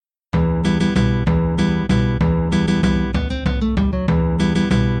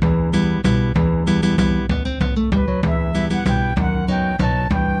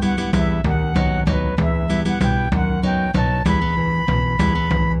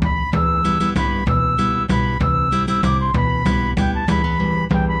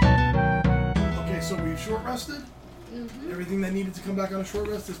needed to come back on a short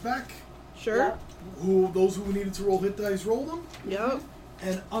rest is back. Sure. Yep. Those who needed to roll hit dice, roll them. Yep.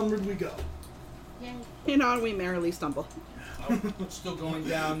 And onward we go. Yay. And on we merrily stumble. Still going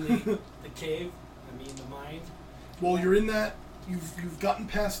down the cave. I mean the mine. Well, you're in that. You've gotten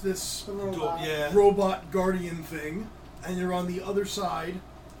past this The robot. Yeah. robot guardian thing, and you're on the other side,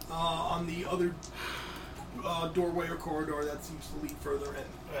 on the other doorway or corridor that seems to lead further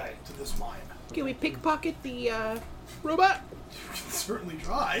in Right. to this mine. Can we pickpocket the robot? You can certainly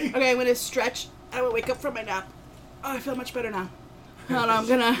try. Okay, I'm gonna stretch. I'm gonna wake up from my nap. Oh, I feel much better now. And I'm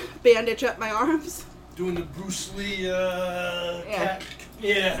gonna bandage up my arms. Doing the Bruce Lee Yeah. cat.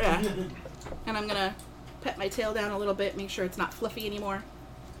 Yeah. And I'm gonna pet my tail down a little bit, make sure it's not fluffy anymore.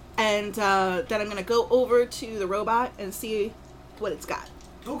 And then I'm gonna go over to the robot and see what it's got.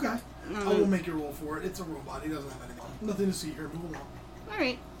 Okay. I will make you roll for it. It's a robot. He doesn't have anything. Nothing to see here. Move along.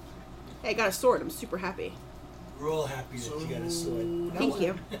 Alright. Hey, I got a sword. I'm super happy. We're all happy that you got a sword. now Thank what?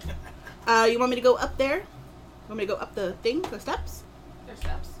 you. You want me to go up there? You want me to go up the thing, the steps? There's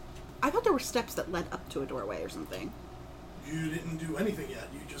steps. I thought there were steps that led up to a doorway or something. You didn't do anything yet.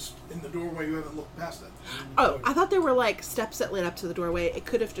 You just, in the doorway, you haven't looked past it. Oh, I thought there were like steps that led up to the doorway. It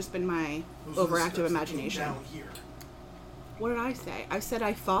could have just been my Those are the steps overactive that imagination. came down here. What did I say? I said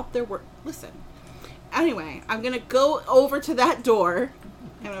I thought there were... Listen. Anyway, I'm going to go over to that door.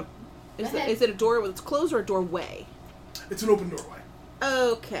 Is it a door that's closed or a doorway? It's an open doorway.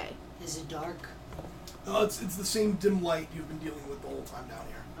 Okay. Is it dark? It's the same dim light you've been dealing with the whole time down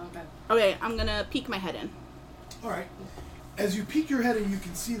here. Okay. Okay, I'm going to peek my head in. All right. As you peek your head in, you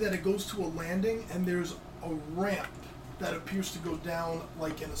can see that it goes to a landing, and there's a ramp that appears to go down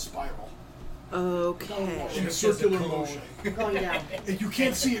like in a spiral, Okay. in a It's circular just a cone. motion. Going down. If you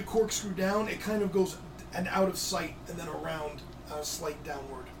can't see it corkscrew down, it kind of goes and out of sight and then around a slight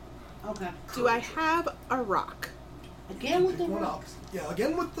downward. Okay. Do I have a rock? Again with the Pick one up. rocks. Yeah,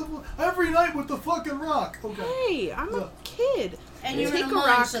 again with the every night with the fucking rock. Okay. Hey, I'm a kid. And you're in Take a a mine,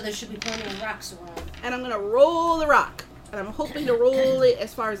 rock. so there should be plenty of rocks around. And I'm going to roll the rock. And I'm hoping to roll it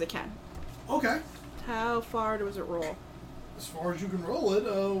as far as I can. Okay. How far does it roll? As far as you can roll it,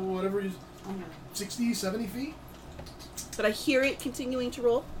 whatever is Okay. 60, 70 feet. But I hear it continuing to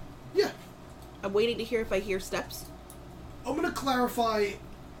roll. Yeah. I'm waiting to hear if I hear steps. I'm gonna clarify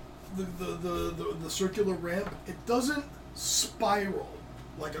the circular ramp. It doesn't spiral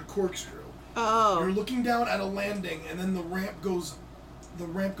like a corkscrew. Oh. You're looking down at a landing, and then the ramp goes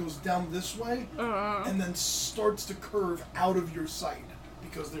down this way, and then starts to curve out of your sight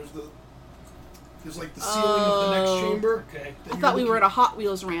because there's like the ceiling of the next chamber. Okay. I thought we were at a Hot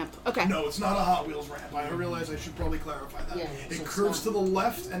Wheels ramp. Okay. No, it's not a Hot Wheels ramp. I realize I should probably clarify that. Yeah, so it it's curves not- to the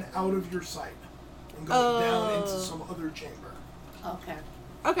left and out of your sight, and goes down into some other chamber. Okay.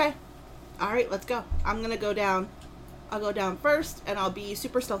 Okay. All right, let's go. I'm going to go down. I'll go down first, and I'll be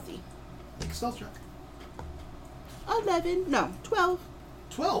super stealthy. Make a stealth check. 11. No, 12.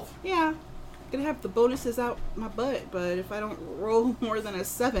 12. Yeah. Gonna have the bonuses out my butt, but if I don't roll more than a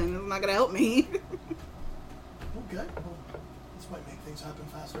 7, it's not gonna help me. Okay. Well, this might make things happen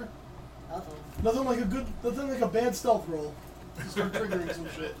faster. Uh-oh. Nothing like a bad stealth roll. To start triggering some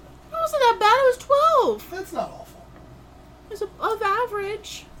shit. It wasn't that bad. It was 12. That's not awful. It was above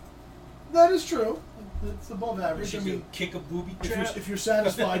average. That is true. It's above average. I She's mean, gonna kick a booby if trap. you're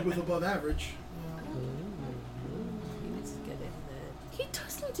satisfied with above average. He needs to get in the He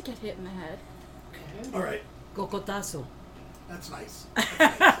does need to get hit in the head. Okay. All right. cocotazo. That's nice.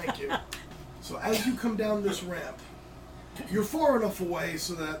 That's nice. Thank you. So as you come down this ramp, you're far enough away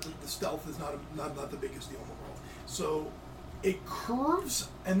so that the stealth is not the biggest deal in the world. So it curves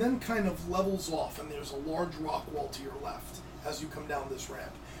and then kind of levels off, and there's a large rock wall to your left as you come down this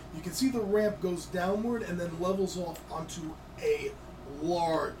ramp. You can see the ramp goes downward and then levels off onto a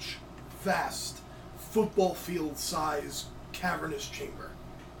large, vast, football field size cavernous chamber.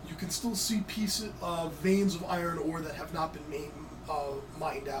 You can still see pieces of veins of iron ore that have not been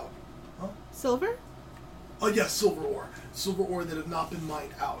mined out. Huh? Silver? Oh yes, silver ore. Silver ore that have not been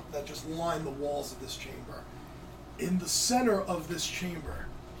mined out, that just line the walls of this chamber. In the center of this chamber,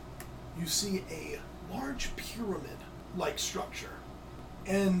 you see a large pyramid-like structure.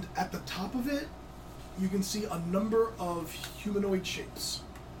 And at the top of it, you can see a number of humanoid shapes.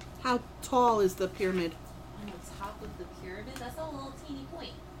 How tall is the pyramid? On the top of the pyramid, that's a little teeny point.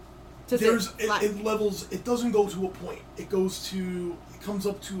 Does It levels, it doesn't go to a point. It comes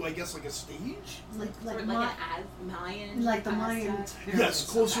up to, I guess, like a stage? Or like an Mayan. like the kinda Mayan stuff. pyramids. Yes,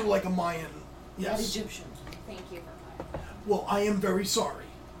 closer like a Mayan. Not Yes. Egyptian. Thank you for clarifying. Well, I am very sorry.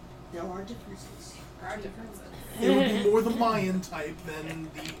 There are differences. There are differences. It would be more the Mayan type than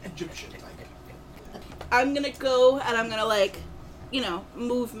the Egyptian type. I'm gonna go and I'm gonna like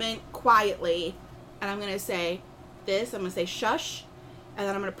movement quietly, and I'm gonna say this. I'm gonna say shush, and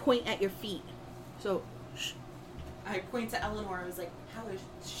then I'm gonna point at your feet. So, shh. I point to Eleanor. I was like, how is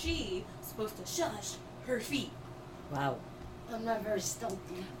she supposed to shush her feet? Wow. I'm not very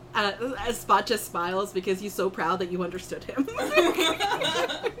stealthy. Spot just smiles because he's so proud that you understood him.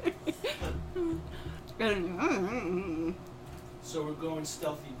 So we're going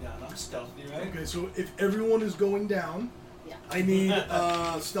stealthy down. I'm stealthy, right? Okay, so if everyone is going down, Yeah. I need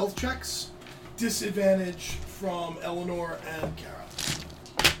stealth checks. Disadvantage from Eleanor and Kara.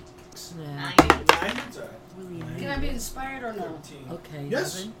 Snap. 9, 9? It's alright. Can I be inspired or no? 13. Okay.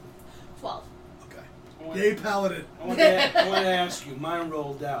 Yes? 11. 12. Okay. I want- Yay, Paladin. I want to ask you, mine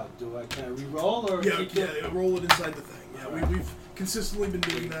rolled out. Can I re-roll or Yeah, keep yeah, it? roll it inside the thing. Yeah, Alright. we've consistently been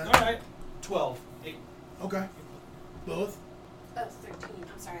doing that. Alright. 12. 8. Okay. Both? Oh, 13.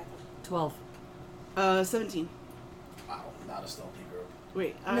 I'm sorry. 12. 17. Wow, not a stealthy group.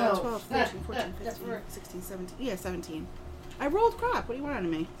 Wait, No. 12, 13, 14, That's 15, right. 16, 17. Yeah, 17. I rolled crap. What do you want out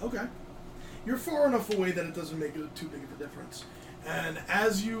of me? Okay. You're far enough away that it doesn't make too big of a difference. And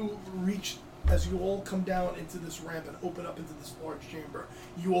as you all come down into this ramp and open up into this large chamber,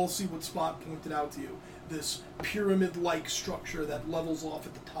 you all see what Spot pointed out to you. This pyramid-like structure that levels off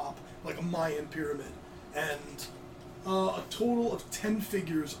at the top, like a Mayan pyramid. And a total of 10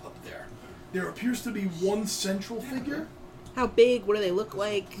 figures up there. There appears to be one central figure. How big? What do they look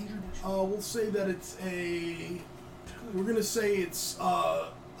like? We'll say that we're going to say it's a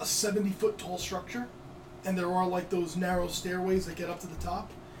 70-foot tall structure, and there are like those narrow stairways that get up to the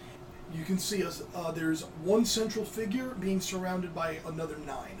top. You can see there's one central figure being surrounded by another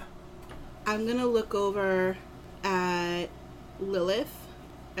 9. I'm gonna look over at Lilith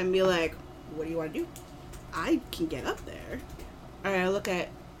and be like, what do you want to do? I can get up there. Alright, I look at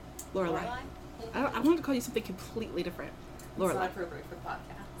Lorelai. I wanted to call you something completely different. It's not Lorelai. appropriate for the podcast.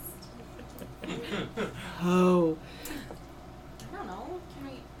 Oh. I don't know.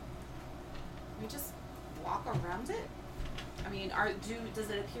 Can we just walk around it? I mean, does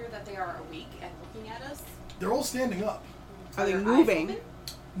it appear that they are awake and looking at us? They're all standing up. Are they their eyes moving? open?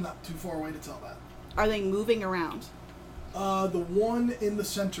 Not too far away to tell that. Are they moving around? The one in the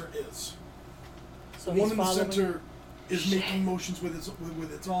center is. So The one he's in the following. center is making motions with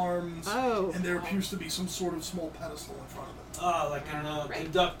its arms. Oh. And there appears to be some sort of small pedestal in front of it. Oh, like a Right.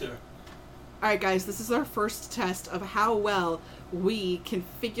 conductor. Alright, guys, this is our first test of how well we can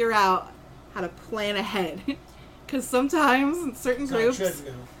figure out how to plan ahead. Because sometimes in certain It's not a groups,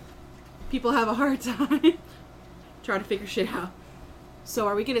 treadmill. people have a hard time trying to figure shit out. So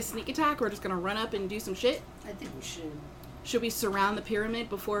are we going to sneak attack or just going to run up and do some shit? I think we should. Should we surround the pyramid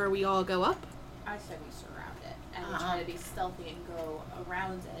before we all go up? I said we surround it and we Uh-huh. try to be stealthy and go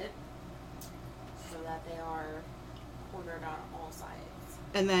around it so that they are quartered on all sides.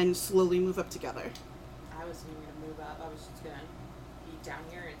 And then slowly move up together. I wasn't even gonna move up. I was just gonna be down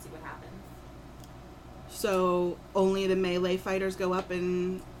here and see what happens. So only the melee fighters go up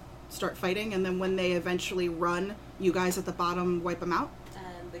and start fighting, and then when they eventually run, you guys at the bottom wipe them out?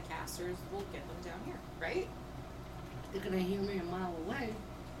 And the casters will get them down here, right? They're gonna hear me a mile away.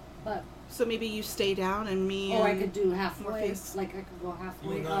 But So maybe you stay down and me or I and could do halfway. Morpheus. Like I could go You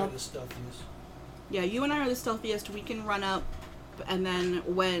halfway and I are up. the stuffiest. Yeah, you and I are the stealthiest. We can run up, and then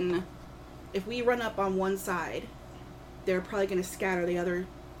if we run up on one side, they're probably going to scatter the other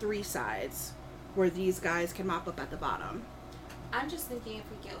 3 sides, where these guys can mop up at the bottom. I'm just thinking if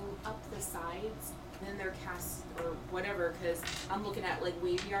we go up the sides, then they're cast or whatever, because I'm looking at like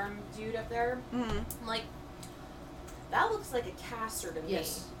wavy arm dude up there. Mm-hmm. I'm like, that looks like a caster to me.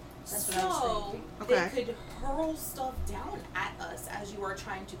 Yes. That's what I was So thinking. Okay. they could hurl stuff down at us as you are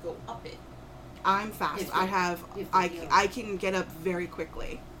trying to go up it. I'm fast. If I they- have. if I, they go. I can get up very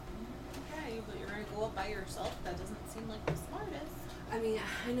quickly. Okay, but you're gonna go up by yourself. That doesn't seem like the smartest. I mean,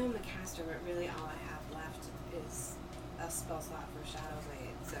 I know I'm a caster, but really all I have left is a spell slot for Shadow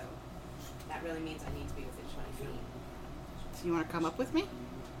Blade, so that really means I need to be within 20 feet. So you want to come up with me?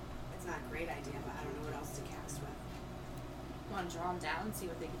 It's not a great idea, but I don't know what else to cast with. You want to draw them down and see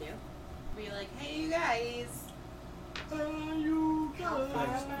what they can do? Be like, hey, you guys. You How guys. far am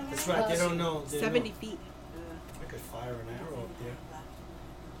I That's now? right, they don't know. They 70 don't. feet. I could fire an arrow up there.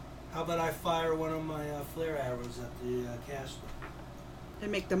 How about I fire one of my flare arrows at the caster?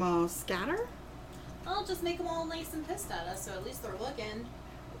 And make them all scatter? I'll just make them all nice and pissed at us, so at least they're looking.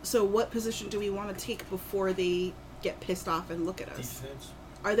 So what position do we want to take before they get pissed off and look at us? Defense.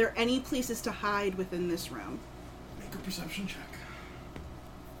 Are there any places to hide within this room? Make a perception check.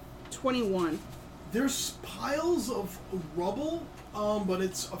 21. There's piles of rubble, but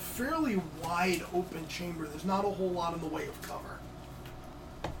it's a fairly wide open chamber. There's not a whole lot in the way of cover.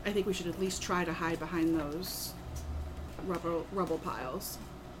 I think we should at least try to hide behind those rubble piles.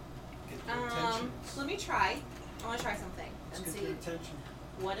 Get their attention. Let me try. I want to try something Let's and get see. their attention.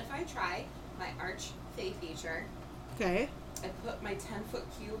 What if I try my arch fey feature? Okay. I put my 10-foot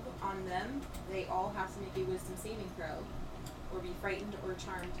cube on them. They all have to make a wisdom saving throw, or be frightened or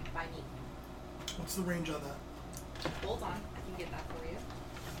charmed by me. What's the range on that? Hold on, I can get that for you.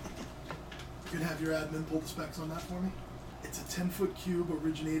 You can have your admin pull the specs on that for me. It's a 10-foot cube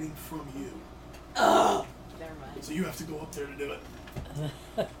originating from you. Oh, never mind. So you have to go up there to do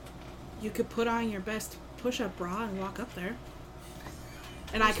it. You could put on your best push-up bra and walk up there.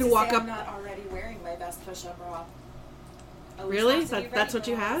 And I Who's can to walk say up. I'm not already wearing my best push-up bra. Always Really? have to be That's ready what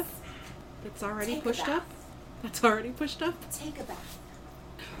you for have? us. It's already Take a pushed bath. up? That's already pushed up? Take a bath.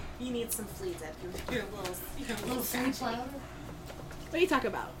 You need some flea dip. You're a Little flea powder. What are you talking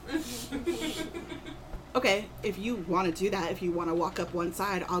about? Okay, if you want to do that, if you want to walk up one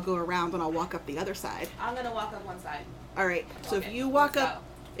side, I'll go around and I'll walk up the other side. I'm gonna walk up one side. All right. So Okay, if you walk let's up,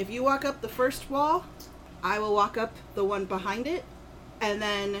 if you walk up the first wall, I will walk up the one behind it, and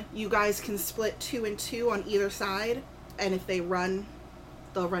then you guys can split 2 and 2 on either side. And if they run,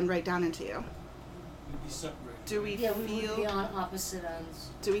 they'll run right down into you. We'd be separated. Do we Yeah, we would be feel? on opposite ends.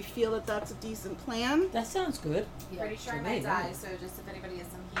 Do we feel that that's a decent plan? That sounds good. Yeah. Pretty sure I For might me, die, yeah. so just if anybody has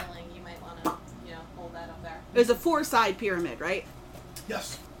some healing, you might want to, hold that up there. There's a 4-side pyramid, right?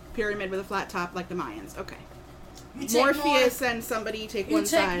 Yes. Pyramid with a flat top, like the Mayans. Okay. You take Morpheus north, and somebody take you one take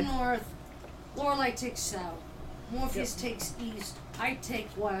side. north. Lorelei takes south. Morpheus takes east. I take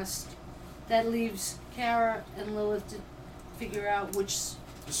west. That leaves Kara and Lilith to figure out which.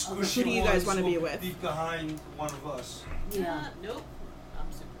 The Who squishy do you guys ones wanna be will with? Be behind one of us. Yeah. Nope.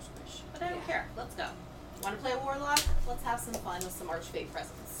 I'm super squish. But I don't care. Let's go. Want to play a warlock? Let's have some fun with some archfey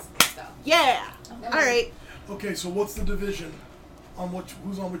presence. Let's go. Yeah. All right. Okay, so what's the division? On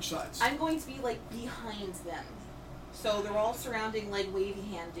who's on which sides? I'm going to be behind them. So they're all surrounding wavy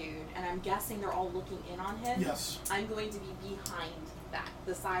hand dude, and I'm guessing they're all looking in on him. Yes. I'm going to be behind that,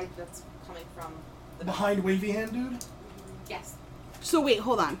 the side that's coming from the Behind wavy hand dude? Yes. So wait,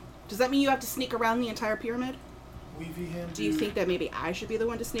 hold on. Does that mean you have to sneak around the entire pyramid? Wavy hand dude. Do you think that maybe I should be the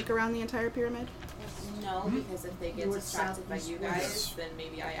one to sneak around the entire pyramid? No, because if they get North, distracted by south, you east, guys, west. then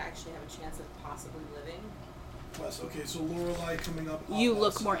maybe I actually have a chance of possibly living. West. Okay, so Lorelei coming up. on You that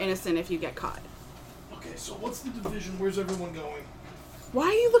look more side. innocent if you get caught. Okay, so what's the division? Where's everyone going? Why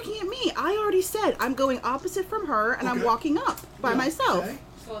are you looking at me? I already said I'm going opposite from her and I'm Okay. walking up by Yeah, myself. Okay,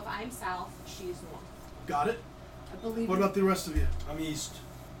 So if I'm south, she's north. got it. I believe What about the rest of you? I'm east.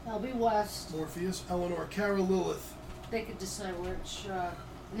 I'll be west. Morpheus, Eleanor, Kara, Lilith. They could decide which.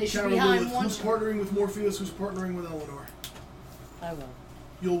 And they should Kara, be behind Lilith. one. Who's partnering with Morpheus? Who's partnering with Eleanor? I will.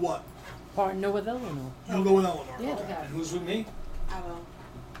 You'll what? Partner with Eleanor. You'll go with Eleanor. Yeah. Okay. And who's with me? I will.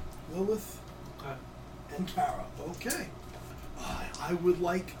 Lilith Okay. and Kara. Okay. I would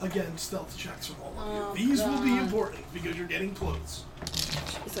like, again, stealth checks from all of you. Oh, These will be God. important because you're getting close.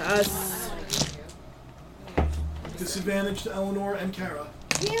 Jesus. I don't want to use you. Disadvantage to Eleanor and Kara.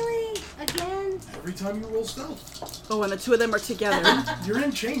 Really? Again? Every time you roll stealth. Oh, and the two of them are together. You're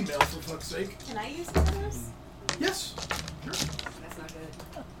in chainmail, for fuck's sake. Can I use one of those? Yes. Sure. That's not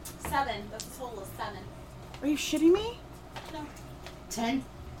good. 7. That's a total of 7. Are you shitting me? No. 10?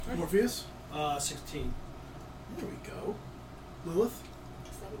 Morpheus. 16. There we go. Lilith.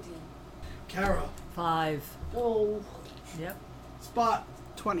 17. Kara. 5. Oh. Yep. Spot.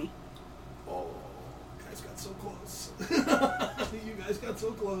 20. Oh, you guys got so close. You guys got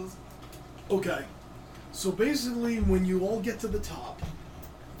so close. Okay. So basically, when you all get to the top,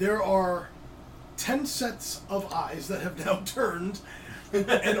 there are 10 sets of eyes that have now turned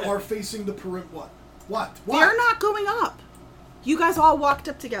and are facing the perimeter. What? They're not going up. You guys all walked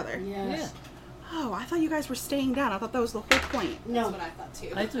up together. Yes. Oh, I thought you guys were staying down. I thought that was the whole point. No. That's what I thought too.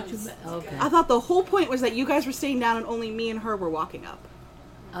 I thought you meant. Okay. I thought the whole point was that you guys were staying down and only me and her were walking up.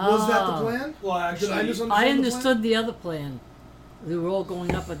 Was that the Oh. plan? Well, Did I actually, misunderstand I the plan? understood the other plan. We were all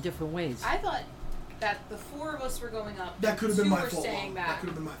going up in different ways. I thought that the 4 of us were going up. That could have been 2 my were fault. staying Mom. back. That could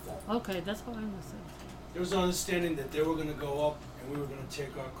have been my fault. Okay, that's how I understood. there was an understanding that they were going to go up and we were going to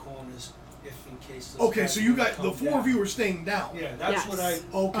take our corners if in case. Okay, so you got the 4 of you were staying down. Yeah, that's Yes. what I.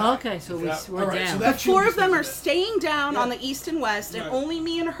 Okay. Okay, so Yeah. we're All right, down. so The that 4 of changes them things are a bit. staying down on Yeah. the east and west, and Right. only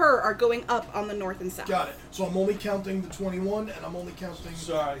me and her are going up on the north and south. Got it. So I'm only counting the 21, and I'm only counting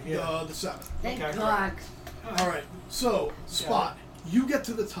Sorry, yeah. the 7. Thank Okay. God. All right. So Spot, you get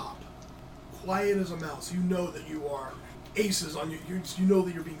to the top, quiet as a mouse. You know that you are aces on you know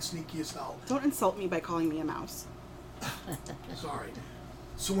that you're being sneaky as hell. Don't insult me by calling me a mouse. Sorry.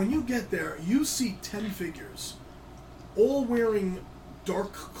 So when you get there, you see 10 figures, all wearing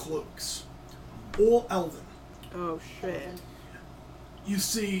dark cloaks, all elven. Oh shit. You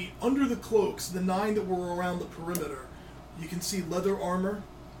see, under the cloaks, the 9 that were around the perimeter, you can see leather armor,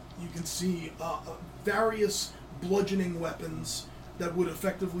 you can see various bludgeoning weapons that would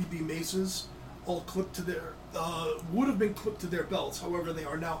effectively be maces, all clipped to their, would have been clipped to their belts, however they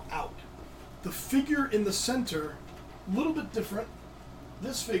are now out. The figure in the center, a little bit different.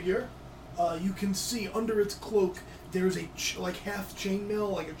 This figure, you can see under its cloak, there's a like half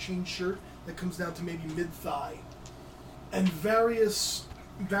chainmail, like a chain shirt that comes down to maybe mid-thigh. And various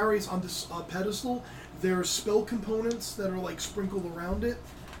on this pedestal, there are spell components that are like sprinkled around it,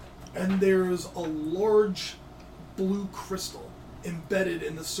 and there's a large blue crystal embedded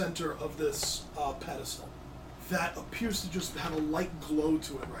in the center of this pedestal that appears to just have a light glow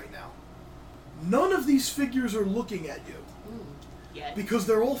to it right now. None of these figures are looking at you. Yet. Because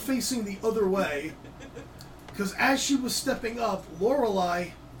they're all facing the other way. Because as she was stepping up, Lorelei,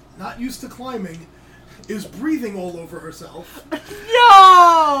 not used to climbing, is breathing all over herself.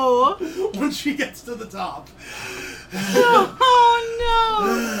 No! When she gets to the top.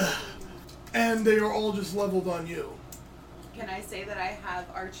 Oh no! And they are all just leveled on you. Can I say that I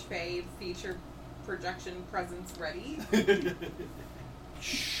have Archfey feature projection presence ready?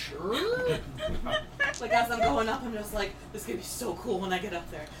 Sure? Like as I'm going up, I'm just like, this is gonna be so cool when I get up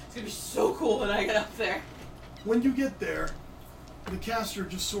there. It's gonna be so cool when I get up there. When you get there, the caster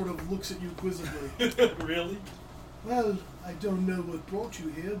just sort of looks at you quizzically. Really? Well, I don't know what brought you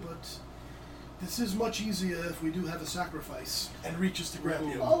here, but this is much easier if we do have a sacrifice. And reaches to grab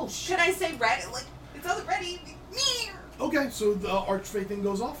you. Oh, Should I say ready? Like, it's all ready. Okay, so the Archfey thing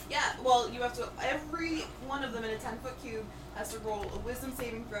goes off? Yeah, well, you have to, every one of them in a 10-foot cube has to roll a wisdom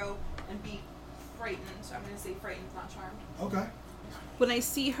saving throw and be frightened. So I'm going to say frightened, not charmed. Okay. When I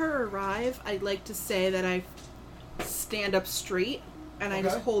see her arrive, I'd like to say that I stand up straight and I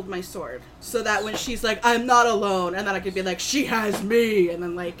just Okay. hold my sword. So that when she's like, I'm not alone, and then I could be like, she has me, and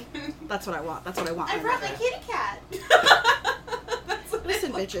then like, that's what I want. That's what I want. I brought my kitty cat. That's what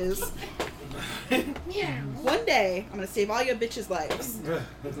Listen, it was. bitches. yeah. One day, I'm gonna save all your bitches' lives.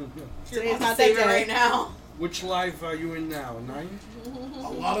 Today's I'll not save that it day. right now. Which life are you in now? 9?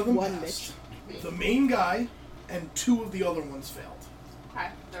 A lot of them One passed. The main guy and 2 of the other ones failed. Okay,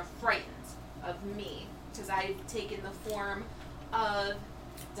 they're frightened of me because I've taken the form of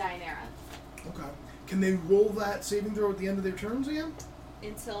Dianera Okay. Can they roll that saving throw at the end of their turns again?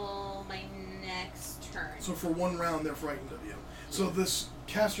 until my next turn. So for 1 round, they're frightened of you. So this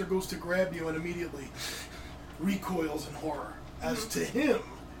caster goes to grab you and immediately recoils in horror. As to him,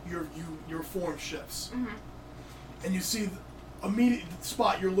 your form shifts. And you see immediate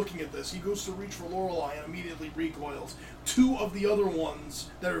spot you're looking at this. He goes to reach for Lorelei and immediately recoils. 2 of the other ones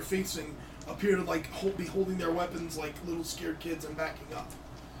that are facing appear to like be holding their weapons like little scared kids and backing up.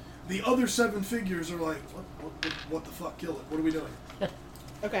 The other 7 figures are like, what the fuck? Kill it. What are we doing?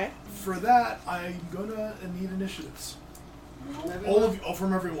 Okay. For that, I'm gonna need initiatives. All of you,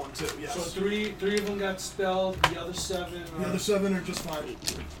 from everyone too. Yes. So three of them got spelled. The other 7. The other 7 are just fine.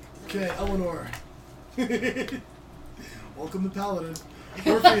 Okay, Eleanor. Welcome to Paladin.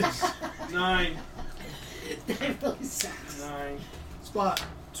 Orpheus. 9. That really sucks. 9. Spot.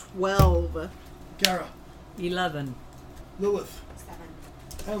 12. Kara. 11. Lilith.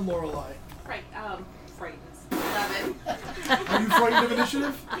 7. And Lorelei. Frightened. 11. Are you frightened of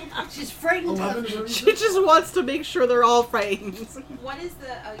initiative? She's frightened 11 of is me. what you She said? just wants to make sure they're all frightened. What is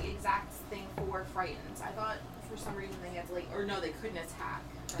the exact thing for frightened? I thought for some reason they had to like, or no, they couldn't attack.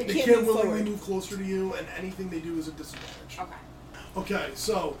 They Right? They can't can't move willingly forward. move closer to you, and anything they do is a disadvantage. Okay. Okay,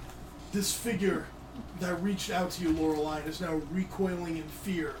 so this figure that reached out to you, Lorelei, is now recoiling in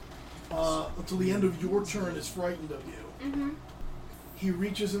fear. Until the end of your turn is frightened of you. Mm-hmm. He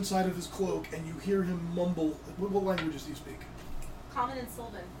reaches inside of his cloak, and you hear him mumble. What languages do you speak? Common and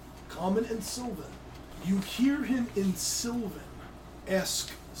Sylvan. Common and Sylvan. You hear him in Sylvan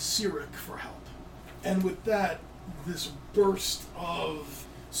ask Cyric for help. And with that, this burst of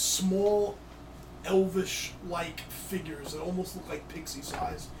small, elvish-like figures that almost look like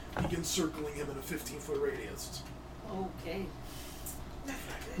pixie-sized begin circling him in a 15-foot radius. Okay.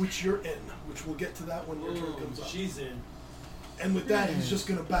 Which you're in, which we'll get to that when your turn comes up. She's in. And with that, he's just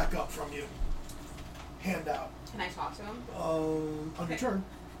going to back up from you. Hand out. Can I talk to him? On your Okay. turn.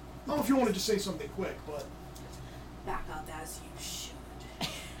 Oh, if you want to just say something quick, but... Back up as you should.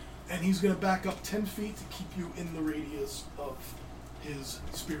 And he's going to back up 10 feet to keep you in the radius of his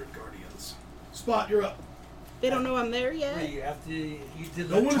spirit guardians. Spot, you're up. They don't know I'm there yet. Wait, after you did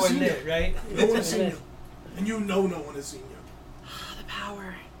No the one has seen toilet, you. right? No one has seen you. And you know no one has seen you. The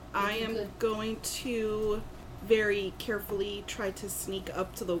power. I am Good. going to very carefully try to sneak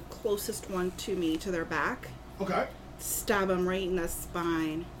up to the closest one to me, to their back. Okay. Stab him right in the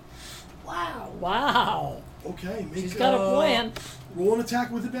spine. Wow. Wow. Okay. She's got a plan. Roll an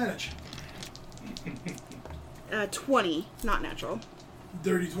attack with advantage. 20, not natural.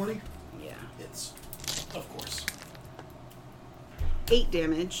 Dirty 20? Yeah. Hits. Of course. 8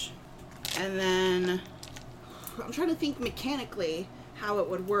 damage. And then I'm trying to think mechanically how it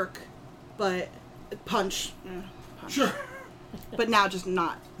would work, but punch. Sure. But now just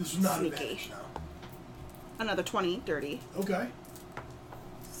not This is not sneaky. advantage now. Another 20, dirty. Okay.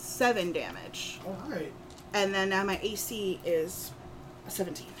 7 damage. Alright. And then now my AC is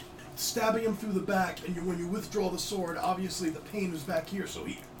 17. Stabbing him through the back, and when you withdraw the sword, obviously the pain is back here, so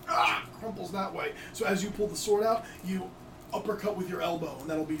he crumples that way. So as you pull the sword out, you uppercut with your elbow, and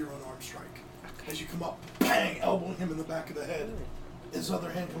that'll be your unarmed strike. As you come up, bang, elbowing him in the back of the head. His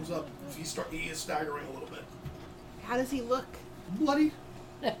other hand comes up. He is staggering a little bit. How does he look? Bloody.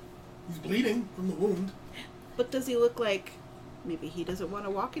 He's bleeding from the wound. But does he look like maybe he doesn't want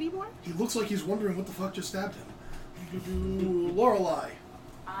to walk anymore? He looks like he's wondering what the fuck just stabbed him. Lorelei.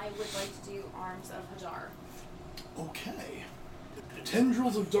 I would like to do Arms of Hajar. Okay.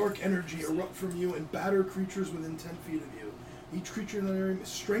 Tendrils of dark energy erupt from you and batter creatures within 10 feet of you. Each creature in that area makes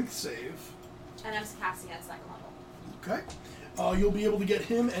a strength save. And I'm casting at 2nd level. Okay. You'll be able to get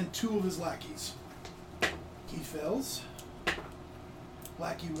him and 2 of his lackeys. He fails.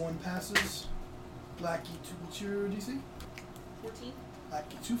 Lackey 1 passes. Lackey 2, what's your DC? 14.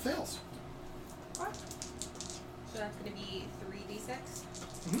 Lackey 2 fails. What? So that's going to be 3d6.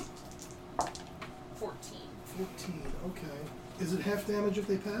 Mm-hmm. 14. 14, okay. Is it half damage if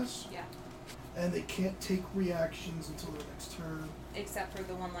they pass? Yeah. And they can't take reactions until their next turn. Except for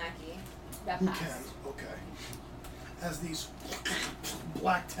the one lackey that Who passed. can? Okay. As these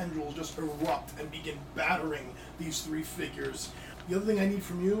black tendrils just erupt and begin battering these 3 figures. The other thing I need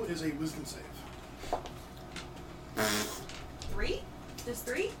from you is a wisdom save. 3? Just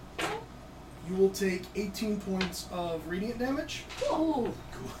 3? You will take 18 points of radiant damage. Oh.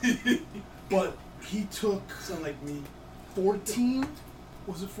 But he took Sound like me. 14.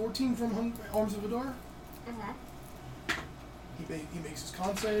 Was it 14 from Arms of Adar? Uh-huh. He makes his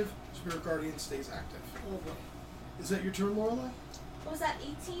con save. Spirit Guardian stays active. Oh boy. Is that your turn, Lorelei? What was that,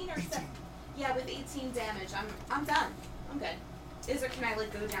 18 or 18. Yeah, with 18 damage, I'm done. I'm good. Can I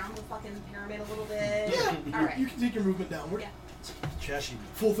like go down the fucking pyramid a little bit? Yeah. Alright. You can take your movement downward. Yeah. Trashy.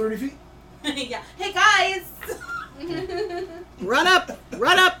 Full 30 feet. Yeah. Hey guys! Run up!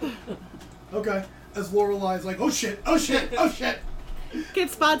 Run up! Okay. As Lorelei's like, oh shit, oh shit, oh shit. Can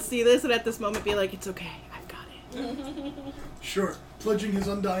Spot see this and at this moment be like, it's okay, I've got it. Sure. Pledging his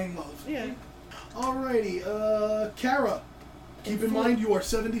undying love. Yeah. Alrighty, Kara. Keep in mind you are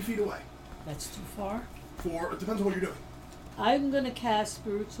 70 feet away. That's too far. It depends on what you're doing. I'm going to cast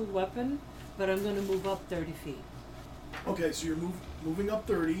Spiritual Weapon, but I'm going to move up 30 feet. Okay, so you're moving up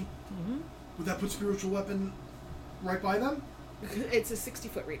 30. Mm-hmm. Would that put spiritual weapon right by them? It's a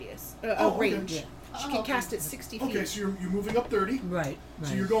 60-foot radius. Oh, okay. Range. Yeah. She can cast it 60 feet. Okay, so you're moving up 30. Right.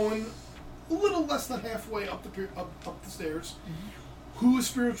 So you're going a little less than halfway up the stairs. Mm-hmm. Who is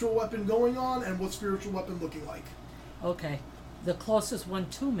spiritual weapon going on, and what's spiritual weapon looking like? Okay. The closest one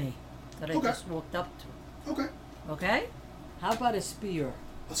to me that I Okay. just walked up to. Okay. Okay? How about a spear?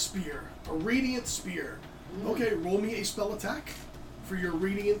 A spear. A radiant spear. Okay, roll me a spell attack for your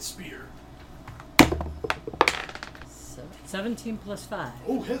radiant spear. 17 plus 5.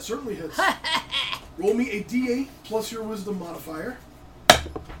 Oh, certainly hits. Roll me a d8 plus your wisdom modifier. 4.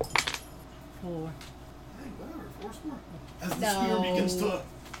 Hey, whatever, 4's 4. As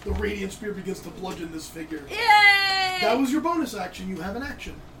the radiant spear begins to bludgeon this figure. Yay! That was your bonus action. You have an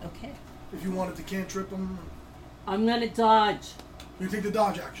action. Okay. If you wanted to cantrip them, I'm going to dodge. you take the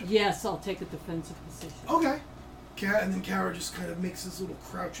dodge action. Yes, I'll take a defensive position. Okay. And then Kara just kind of makes this little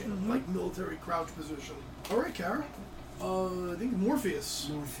crouching, like military crouch position. All right, Kara. I think Morpheus.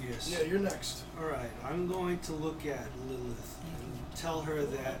 Morpheus. Yeah, you're next. Alright, I'm going to look at Lilith and tell her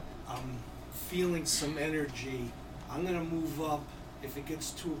that I'm feeling some energy. I'm going to move up. If it gets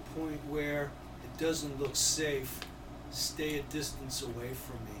to a point where it doesn't look safe, stay a distance away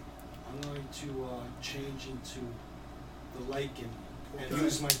from me. I'm going to change into the lichen and Okay.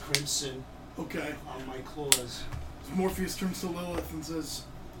 use my crimson Okay. on my claws. So Morpheus turns to Lilith and says,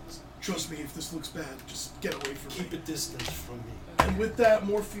 "Trust me, if this looks bad, just get away from Keep me." a distance from me. And with that,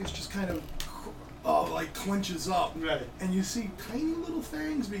 Morpheus just kind of, clenches up. Right. And you see tiny little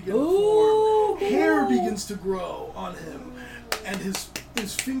fangs begin to Ooh. form. Hair begins to grow on him. And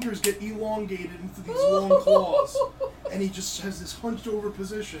his fingers get elongated into these long claws. And he just has this hunched over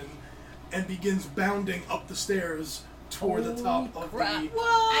position. and begins bounding up the stairs toward the top of crap. the.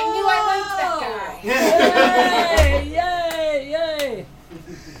 I knew I liked that guy. Yay! Yay!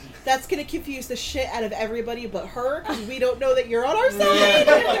 That's gonna confuse the shit out of everybody but her, because we don't know that you're on our side.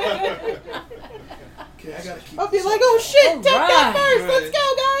 Okay, I gotta keep. I'll be this like, up. oh shit, take that Alright. first. Let's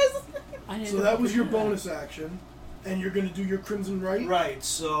go, guys. I didn't So know that was we your could do that. bonus action, and you're gonna do your Crimson Right. Right.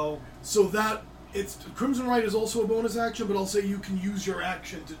 So So that it's Crimson Right is also a bonus action, but I'll say you can use your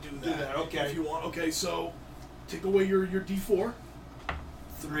action to do that. Do that, okay. If you want. Okay, so take away your D4.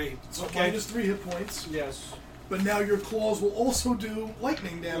 3. So Okay. minus 3 hit points. Yes. But now your claws will also do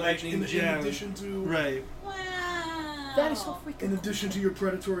lightning damage Lightning in damage. addition to Right. Wow. That is so freaking in addition to your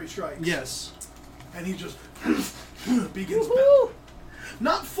predatory strikes. Yes. And he just begins Woohoo.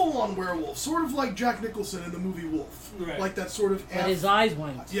 not full on werewolf, sort of like Jack Nicholson in the movie Wolf. Right. Like that sort of But his eyes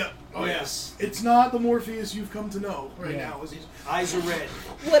went. Yeah. Oh Yes. yes. It's not the Morpheus you've come to know right Yeah. now. Is he? Eyes are red.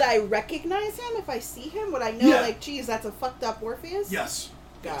 Would I recognize him if I see him? Would I know, Yeah. like, geez, that's a fucked up Morpheus? Yes.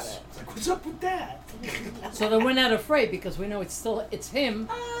 Got Yes. it. It's like, what's up with that? So then we're not afraid because we know it's him.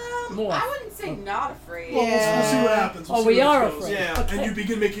 More. I wouldn't say not afraid. Well, we'll see what happens. We'll Oh, see we where are this goes. afraid. Yeah. And you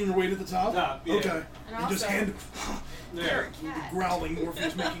begin making your way to the top? Top, yeah. Okay. And You just also- hand You're Yeah. a cat. growling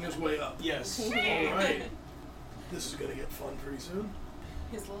Morpheus making his way up. Yes. Alright. This is gonna get fun pretty soon.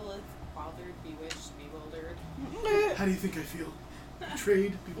 His Lilith, bothered, bewitched, bewildered. How do you think I feel?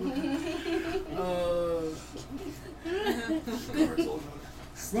 Betrayed?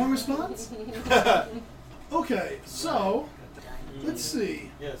 Wrong response? Okay, so let's see.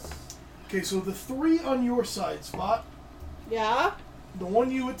 Yes. Okay, so the 3 on your side spot, Yeah? the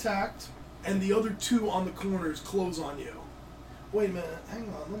one you attacked, and the other 2 on the corners close on you. Wait a minute, hang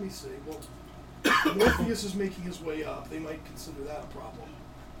on, let me see. Well, Morpheus is making his way up. They might consider that a problem.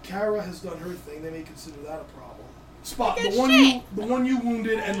 Kara has done her thing. They may consider that a problem. Spot, the one you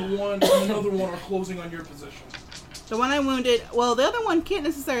wounded and the other one are closing on your position. The one I wounded, well, the other one can't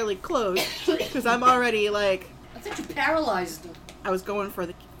necessarily close, because I'm already, like, I thought you paralyzed him. I was going for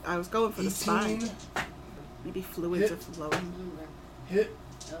the spine. 18, Maybe fluids Hit. are flowing. hit,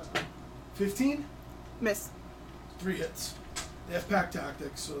 15, Miss. 3 hits. They have pack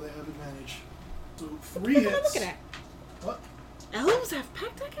tactics, so they have advantage. So 3 What am I hits. looking at? What? Elves have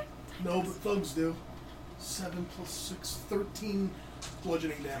pack tactics? No, but thugs do. 7 plus 6, 13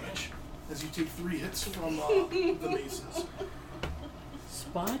 bludgeoning damage as you take 3 hits from the maces.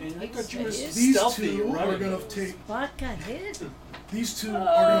 Spot. And I takes thought you a were hit. These stealthy, 2 right? are going to take. Spot got hit. These 2 are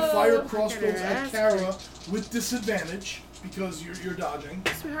going to fire look at crossbows her at ass. Kara with disadvantage because you're dodging.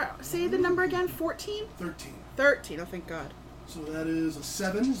 Sweetheart, say the number again. 14? 13. 13. Oh, thank God. So that is a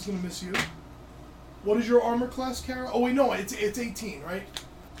 7. Is going to miss you. What is your armor class, Kara? Oh wait, no, it's 18, right?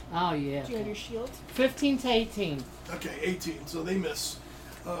 Oh yeah. Do you have your shield? 15 to 18. Okay, 18. So they miss.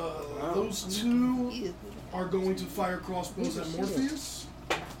 Those 2 are going to fire crossbows at Morpheus.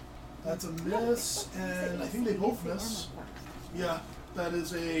 That's a miss, and I think they both miss. Yeah, that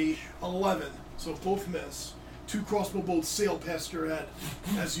is a 11. So both miss. 2 crossbow bolts sail past your head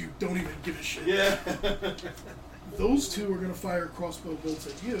as you don't even give a shit. Yeah. Those 2 are going to fire crossbow bolts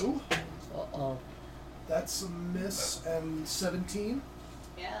at you. Uh-oh. That's a miss and 17.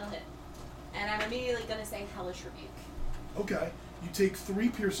 Yeah. And I'm immediately gonna say hellish rebuke. Okay, you take 3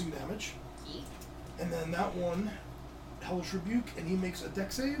 piercing damage, Yeet. and then that one, Hellish Rebuke, and he makes a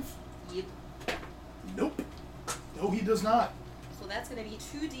dex save. Yep. Nope. No, he does not. So that's gonna be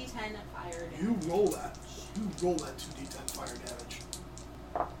 2d10 fire damage. You roll that. You roll that 2d10 fire damage.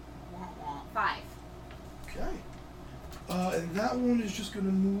 Wah, wah. 5. Okay. And that one is just going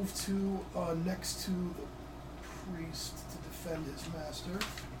to move to next to the priest to defend his master.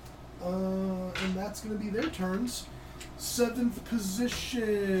 And that's going to be their turns. 7th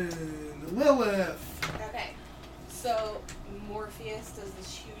position, Lilith. Okay, so Morpheus does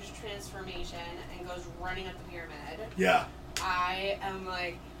this huge transformation and goes running up the pyramid. Yeah. I am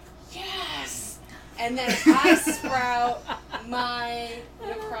like, yes! And then I sprout my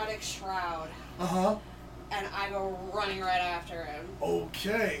necrotic shroud Uh-huh. and I go running right after him.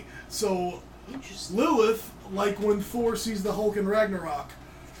 Okay. So, Lilith, like when Thor sees the Hulk in Ragnarok,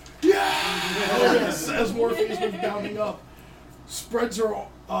 yes! As Morpheus was bounding up, spreads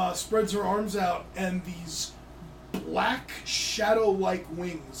her arms out, and these black shadow-like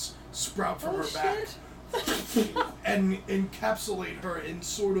wings sprout from her back and encapsulate her in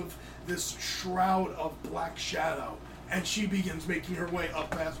sort of this shroud of black shadow. And she begins making her way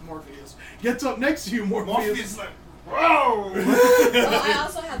up past Morpheus. Gets up next to you, Morpheus. like, whoa! Well, I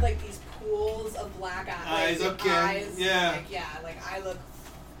also had like these pools of black eyes. Eyes, okay. Eyes, Yeah. Like, yeah, like I look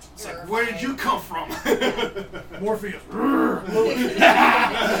It's like, where did you come from? Morpheus.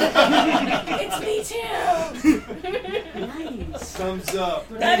 It's me too. Nice. Thumbs up.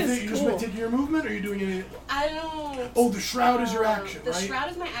 That is You just cool. taking your movement, or are you doing any? I don't. Oh, the shroud is your action, The right?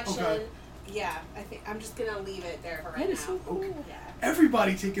 shroud is my action. Okay. Yeah, I think I'm just gonna leave it there for right That now. is so cool. Yeah.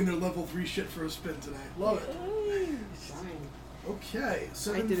 Everybody taking their level 3 shit for a spin today. Love it. Fine. Okay, I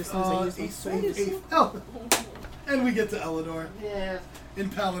 7th, did as soon as I used my 8th, sword. 8th. Oh. And we get to Eleanor Yeah. in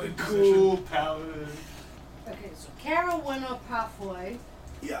paladin Cool, position. paladin. Okay, so Kara went up halfway,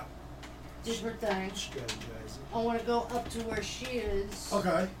 Yeah. did her thing. Strategizing. I want to go up to where she is.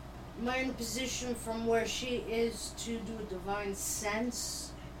 Okay. Am I in a position from where she is to do a divine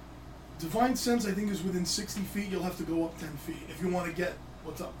sense? Divine Sense, I think, is within 60 feet. You'll have to go up 10 feet if you want to get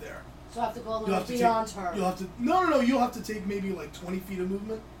what's up there. So I have to go a You'll little have to beyond take, her. You'll have to. No. You'll have to take maybe like 20 feet of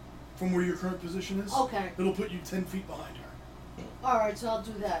movement from where your current position is. Okay. It'll put you 10 feet behind her. Alright, so I'll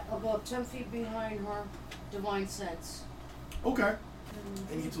do that. I'll go up 10 feet behind her, divine sense. Okay.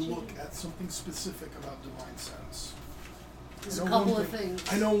 I need to look at something specific about Divine Sense. There's I a know couple one of thing-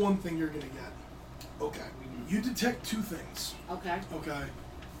 things. I know one thing you're gonna get. Okay. You detect 2 things. Okay. Okay.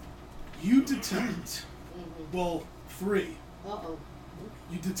 You detect, well, 3. Uh-oh.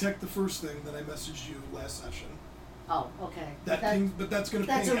 You detect the first thing that I messaged you last session. Oh, okay. But that's gonna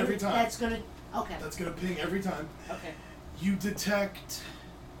ping every time. That's gonna, okay. That's gonna ping every time. Okay. You detect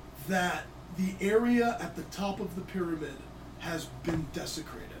that the area at the top of the pyramid has been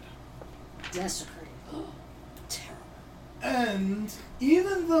desecrated. Desecrated. Terrible. And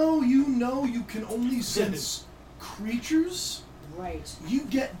even though you know you can only sense creatures, Right. you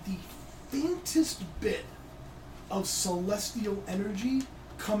get the faintest bit of celestial energy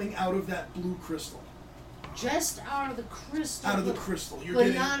coming out of that blue crystal. Just out of the crystal. Out of the crystal. You're But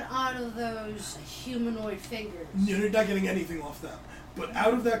getting, not out of those humanoid fingers. you're not getting anything off them. But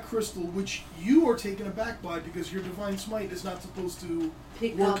out of that crystal, which you are taken aback by because your divine smite is not supposed to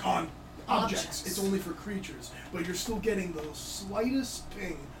Pick work up on objects. objects. It's only for creatures. But you're still getting the slightest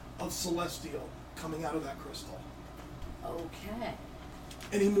ping of celestial coming out of that crystal. Okay.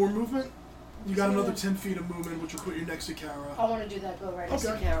 Any more movement? You got Yeah. another 10 feet of movement, which will put you next to Kara. I want to do that. Go right next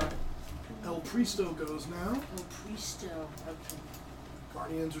to Okay. Kara. El Pristo goes now. Oh, Presto. Okay.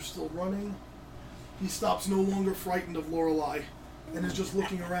 Guardians are still running. He stops no longer frightened of Lorelei and is just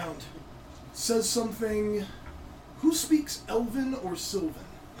looking around. Says something. Who speaks Elven or Sylvan?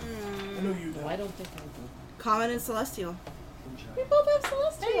 I know you No, I do. don't think I do. Common and Celestial. Good We job. both have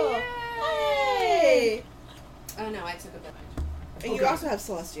Celestial. Yay! Hey! Oh no, I took a bit. And you Okay. also have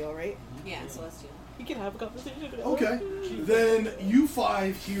Celestial, right? Yeah, Celestial. You can have a conversation. Okay. Then you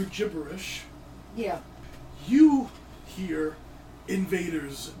 5 hear gibberish. Yeah. You hear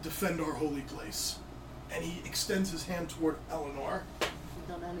invaders defend our holy place. And he extends his hand toward Eleanor. I've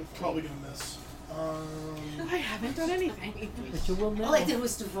done anything. Probably gonna miss. I haven't done anything. But you will now. All I did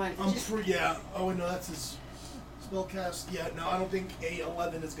was divine. Yeah. Oh, no, that's his spellcast. Yeah, no, I don't think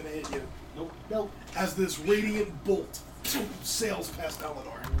A11 is gonna hit you. Nope. As this radiant bolt sails past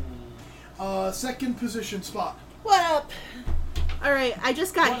Eleanor. Second position spot. What up? Alright, I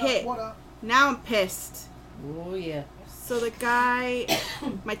just got What up, hit. What up? Now I'm pissed. Oh, yeah. So the guy,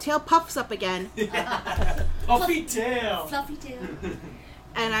 my tail puffs up again, Puffy tail. Fluffy tail.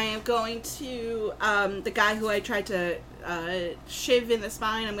 and I am going to, the guy who I tried to shiv in the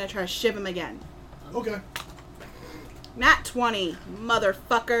spine, I'm going to try to shiv him again. Okay. Nat 20,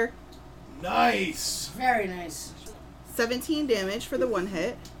 motherfucker. Nice. Very nice. 17 damage for the one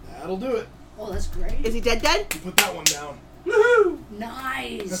hit. That'll do it. Oh, that's great. Is he dead? You put that one down.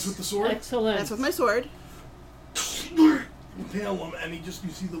 Nice. That's with the sword. Excellent. That's with my sword. Impale him, and you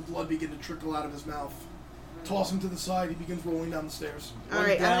see the blood begin to trickle out of his mouth. Toss him to the side. He begins rolling down the stairs.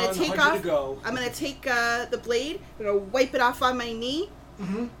 Alright, I'm down, going to take 100 off. to go. I'm going to take the blade, I'm going to wipe it off on my knee,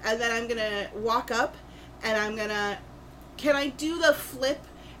 Mm-hmm. and then I'm going to walk up, and I'm going to... Can I do the flip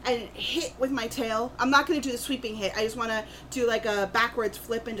and hit with my tail? I'm not going to do the sweeping hit. I just want to do like a backwards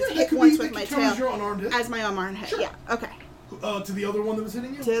flip and just hit once with my tail. Your unarmed hit. As my unarmed hit. Sure. Yeah, okay. To the other one that was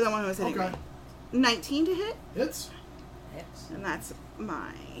hitting you? To the one who was hitting Okay. me. 19 to hit, Hits. and that's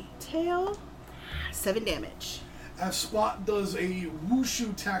my tail. 7 damage. As Spot does a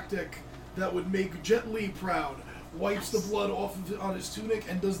wushu tactic that would make Jet Li proud, wipes the blood off of it on his tunic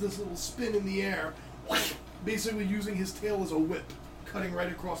and does this little spin in the air, basically using his tail as a whip, cutting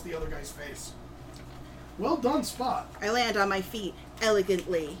right across the other guy's face. Well done, Spot. I land on my feet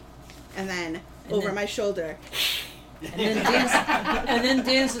elegantly, and then over then- my shoulder. And then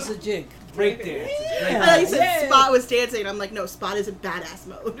dances a jig. Break dance. I thought you said Spot was dancing. I'm like, no, Spot is in badass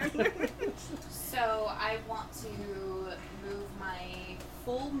mode. So I want to move my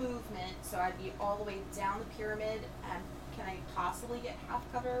full movement, so I'd be all the way down the pyramid, and can I possibly get half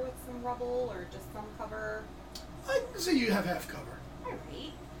cover with some rubble, or just some cover? I can say you have half cover.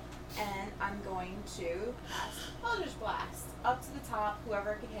 Alright. And I'm going to cast Eldritch Blast up to the top,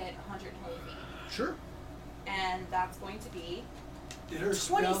 whoever can hit 120 feet. Sure. And that's going to be Did her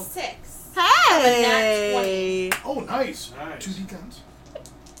spell? 26. Hey! Oh, nice. Nice. 2d10s.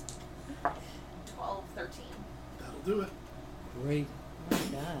 12, 13. That'll do it. Great. Oh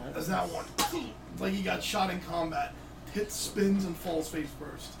my God. As that one, like he got shot in combat, hits, spins, and falls face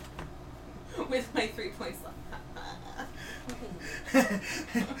first. With my 3 points left.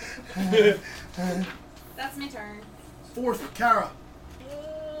 That's my turn. Fourth, Kara.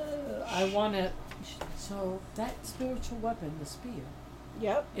 I want to. So that spiritual weapon, the spear,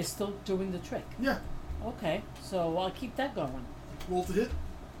 Yep. is still doing the trick. Yeah. Okay, so I'll keep that going. Roll to hit.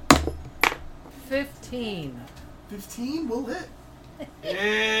 15. 15 will hit.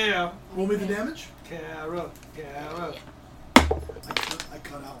 Yeah. Roll me the damage. Kara. I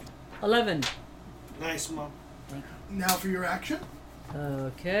cut out. 11. Nice, Mom. Now for your action.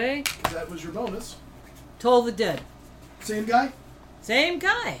 Okay. That was your bonus. Toll the dead. Same guy. Same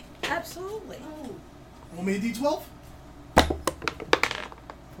guy. Absolutely. Roll me a d12.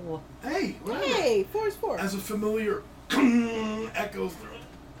 4. Hey, whatever. Hey, 4 is 4. As a familiar echoes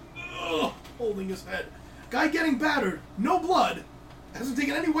through, holding his head. Guy getting battered, no blood, hasn't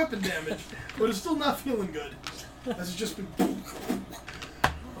taken any weapon damage, but is still not feeling good. As it's just been.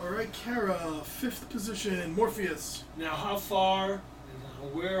 Alright, Kara, 5th position, Morpheus. Now, how far?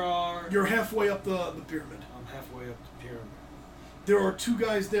 And where are? You're halfway up the pyramid. I'm halfway up the pyramid. There are 2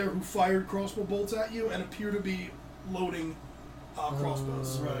 guys there who fired crossbow bolts at you and appear to be loading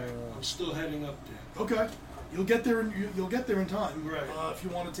crossbows. Right. I'm still heading up there. Okay, you'll get there. You'll get there in time. Right. If you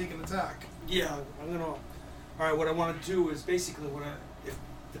want to take an attack. Yeah, I'm gonna. All right. What I want to do is basically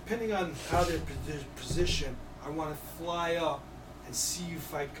depending on how they're positioned, I want to fly up and see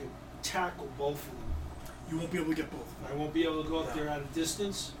if I could tackle both of them. You won't be able to get both of them. I won't be able to go up No. there at a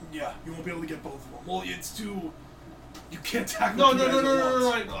distance. Yeah, you won't be able to get both of them. Well, it's too. You can't tackle. No. 2 guys at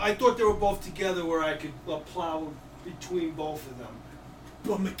once. I thought they were both together where I could plow between both of them.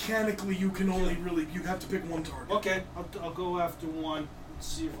 But mechanically, you can only really. You have to pick one target. Okay, I'll go after one.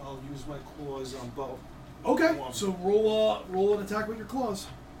 See if I'll use my claws on both. Okay. One. So roll an attack with your claws.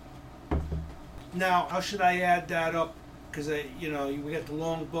 Now, how should I add that up? Because we got the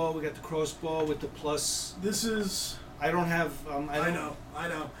long bow, we got the crossbow with the plus. This is. I don't have. I know.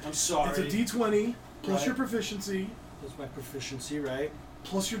 I'm sorry. It's a D20 plus Right. your proficiency That's my proficiency, right?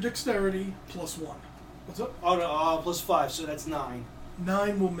 plus your dexterity plus 1. What's up? Oh no, plus 5, so that's 9.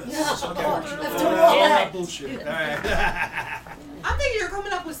 9 will miss. No. Okay. After Oh, all. bullshit. All right. I'm thinking you're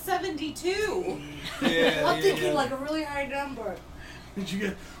coming up with 72. Yeah, I'm thinking yeah. like a really high number. Did you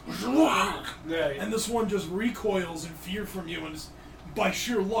get? Right. And this one just recoils in fear from you, and just, by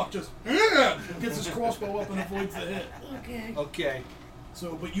sheer luck, just gets his crossbow up and avoids the hit. Okay. Okay.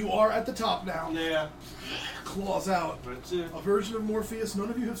 So, but you are at the top now. Yeah. Claws out. That's it. A version of Morpheus none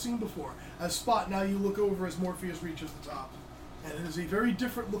of you have seen before. As Spot, now you look over as Morpheus reaches the top. And it is a very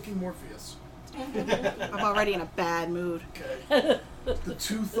different looking Morpheus. I'm already in a bad mood. Okay. The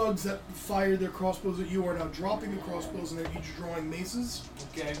 2 thugs that fired their crossbows at you are now dropping the crossbows and they're each drawing maces.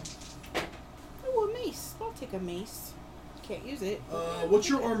 Okay. Oh, a mace. I'll take a mace. Can't use it. What's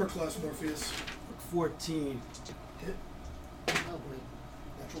your armor class, Morpheus? 14. Hit. Oh wait.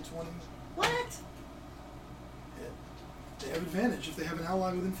 Natural 20. What? Hit. They have advantage if they have an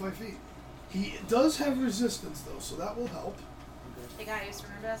ally within 5 feet. He does have resistance, though, so that will help. Hey guys,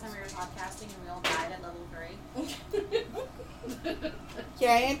 remember that time we were podcasting and we all died at level 3?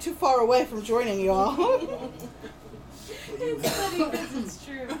 Yeah, I ain't too far away from joining y'all. But you have, It's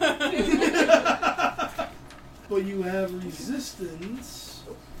true. but you have resistance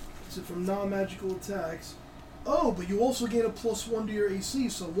from non-magical attacks. Oh, but you also gain a +1 to your AC,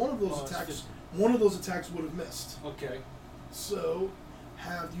 so one of those attacks would have missed. Okay. So,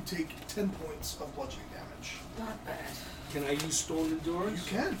 have you take 10 points of bludgeoning damage. Not bad. Can I use Stone Endurance?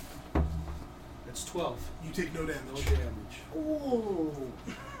 You can. That's 12. You take no No damage. damage. Ooh.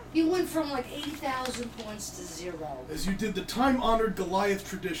 You went from like 80,000 points to 0. As you did the time-honored Goliath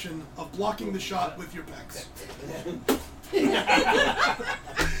tradition of blocking the shot with your pecs.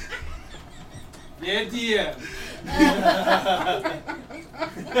 Yeah, DM.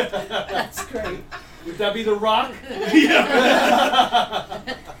 That's great. Would that be the Rock?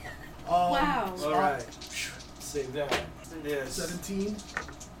 Wow. All right. Save that. Yes. 17.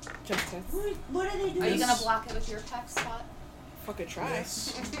 Just test. What are they doing? Are you gonna block it with your peck spot? Fucking try.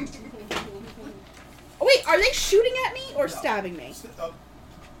 Yes. Oh, wait, are they shooting at me or No. stabbing me?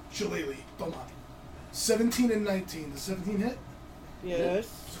 Shillelagh, don't lie. 17 and 19. Does 17 hit? Yes.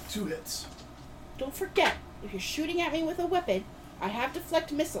 So 2 hits. Don't forget, if you're shooting at me with a weapon, I have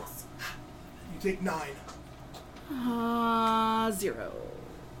deflect missiles. You take 9. 0.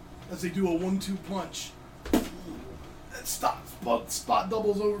 As they do a 1-2 punch. It stops. Spot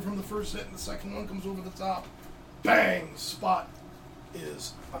doubles over from the first hit, and the second one comes over the top. Bang! Spot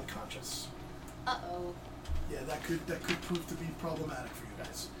is unconscious. Uh-oh. Yeah, that could prove to be problematic for you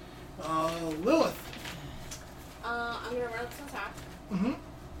guys. Lilith. I'm gonna run up to the top, Mm-hmm.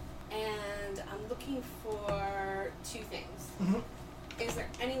 and I'm looking for 2 things. Mm-hmm. Is there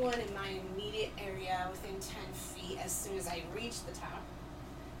anyone in my immediate area within 10 feet as soon as I reach the top?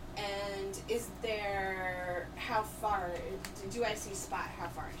 And is there, how far, do I see Spot? How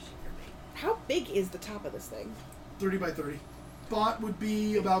far is she from me? How big is the top of this thing? 30 by 30. Spot would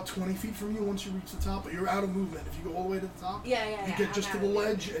be about 20 feet from you once you reach the top, but you're out of movement. If you go all the way to the top, Yeah, you get just to the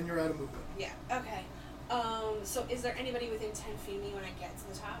ledge and you're out of movement. Yeah, okay. So is there anybody within 10 feet of me when I get to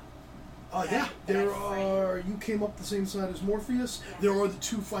the top? Yeah, That there I are. You came up the same side as Morpheus. Yeah. There are the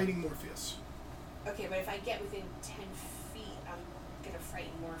 2 fighting Morpheus. Okay, but if I get within 10 feet, I'm gonna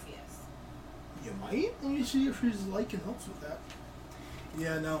frighten Morpheus. You might. Let me see if his lichen helps with that.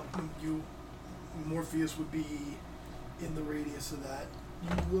 Yeah, no. Morpheus would be in the radius of that.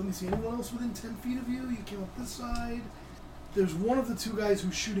 You let me see anyone else within 10 feet of you. You came up this side. There's one of the 2 guys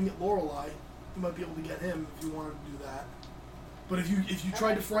who's shooting at Lorelei. You might be able to get him if you wanted to do that. But if you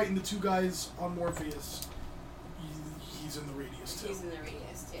tried to frighten the 2 guys on Morpheus, he's in the radius too. He's in the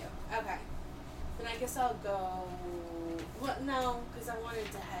radius too. Okay. Then I guess I'll go. Well, no, because I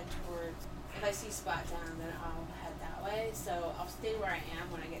wanted to head towards. If I see Spot down, then I'll head that way. So I'll stay where I am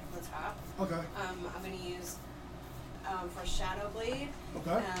when I get to the top. Okay. I'm gonna use for Shadow Blade.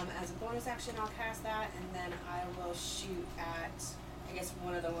 Okay. As a bonus action, I'll cast that, and then I will shoot at, I guess,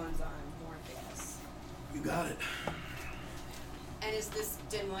 one of the ones on Morpheus. You got it. And is this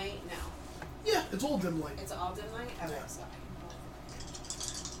dim light? No. Yeah, it's all dim light. It's all dim light? Okay, Yeah. so I can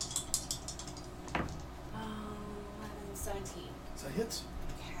roll. 11, 17. So that hits.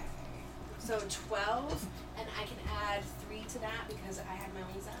 Okay. So 12, and I can add 3 to that because I had my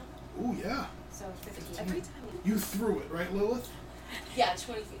wings out. Ooh, yeah. So 15. 15. Every time. You threw it, right, Lilith? Yeah,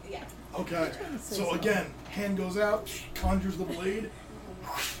 20 feet. Yeah. Okay. So again, hand goes out, conjures the blade,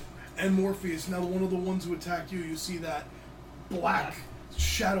 and Morpheus. Now one of the ones who attacked you, you see that black,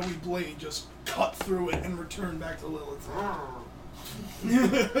 shadowy blade just cut through it and return back to Lilith.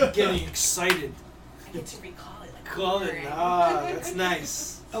 Getting excited. I get to recall it. Like Call it. boomerang. Ah, that's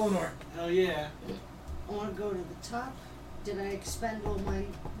nice. Eleanor. Hell yeah. I want to go to the top. Did I expend all my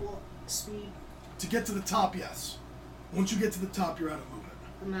speed? To get to the top, yes. Once you get to the top, you're out of movement.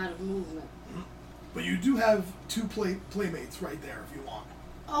 I'm out of movement. But you do have 2 playmates right there if you want.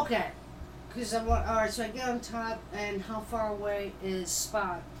 Okay. Because I want. Alright, so I get on top, and how far away is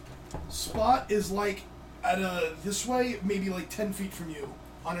Spot? Spot is like at this way, maybe like 10 feet from you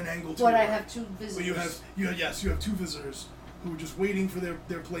on an angle to But your I right. have 2 visitors. But you have 2 visitors who are just waiting for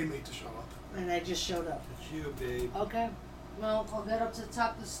their playmate to show up. And I just showed up. It's you, babe. Okay. Well, I'll get up to the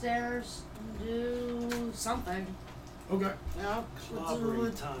top of the stairs and do something. Okay. Yeah.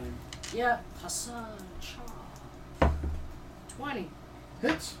 Clobbering time. Yeah. Hassan Shah. 20.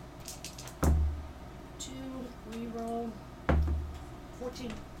 Hits. 2, reroll.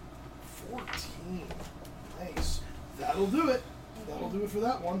 14. 14. Nice. That'll do it. That'll do it for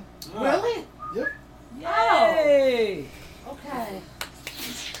that one. Really? Yep. Yay! Okay.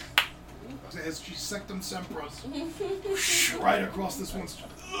 As she sectum sempras, right across this one's.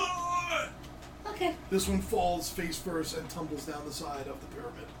 Okay. This one falls face first and tumbles down the side of the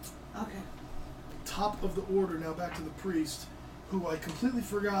pyramid. Okay. Top of the order, now back to the priest, who I completely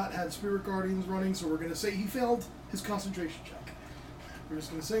forgot had spirit guardians running, so we're going to say he failed his concentration check. We're just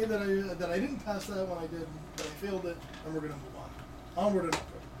going to say that I didn't pass that when I did, that I failed it, and we're going to move on. Onward and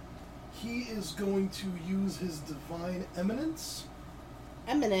upward. He is going to use his divine eminence,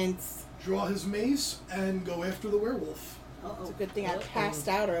 Eminence. draw his mace, and go after the werewolf. It's a good thing I passed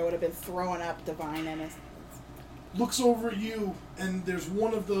out, or I would have been throwing up divine eminence. Looks over at you, and there's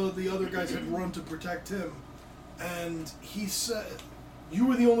one of the other guys had run to protect him, and he said, "You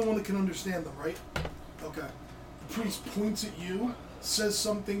were the only one that can understand them, right?" Okay. The priest points at you, says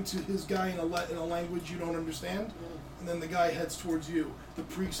something to his guy in a language you don't understand, and then the guy heads towards you. The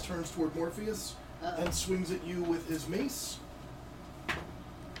priest turns toward Morpheus and swings at you with his mace.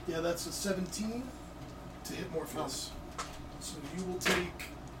 Yeah, that's a 17 to hit Morpheus. So you will take.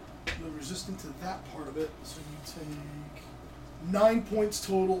 You're resistant to that part of it, so you take 9 points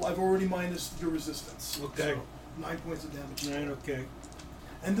total. I've already minus your resistance. Okay. So 9 points of damage. 9, okay.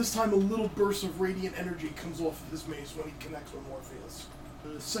 And this time a little burst of radiant energy comes off of his mace when he connects with Morpheus.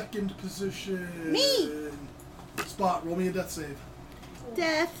 Second position. Me! Spot, roll me a death save.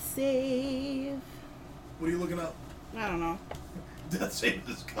 Death save. What are you looking up? I don't know. Death save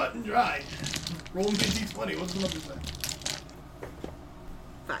is cut and dry. Roll me a d20. What's the number say?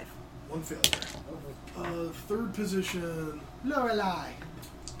 5. One failure. Third position. Lorelei.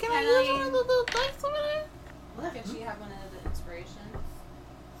 Can I use one of the little dice over there? Can she have one of the inspirations?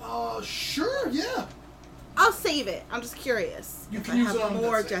 Sure, yeah. I'll save it. I'm just curious. You if can I use have it on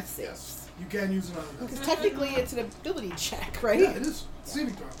more death death save. saves. Yes. You can use it on a death Because save. technically it's an ability check, right? Yeah, it is.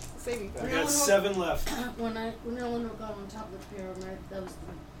 Saving throw. Saving I throw. got 7 left. When Eleanor got on top of the pyramid, that was the.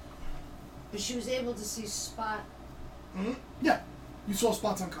 But she was able to see Spot. Mm-hmm. Yeah. You saw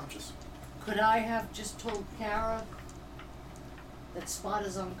Spot's unconscious. Could I have just told Kara that Spot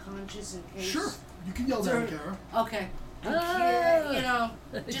is unconscious in case? Sure. You can yell down, Kara. Okay. Ah. You know,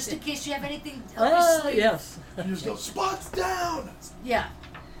 just in case you have anything up Ah, your sleeve. yes. You just go, Spot's down! Yeah.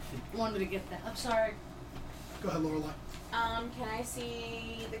 Wanted to get that. I'm sorry. Go ahead, Lorelei. Can I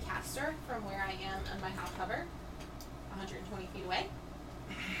see the caster from where I am on my half cover? 120 feet away.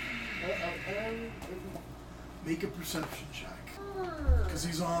 Make a perception check. Because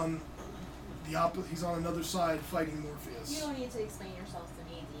he's on he's on another side fighting Morpheus. You don't need to explain yourself to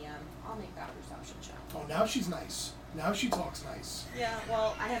me, DM. I'll make that a perception check. Oh, now she's nice. Now she talks nice. Yeah,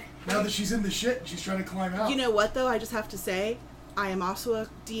 well, I have. Now that she's in the shit and she's trying to climb out. You know what, though? I just have to say, I am also a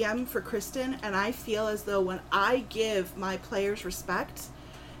DM for Kristen, and I feel as though when I give my players respect,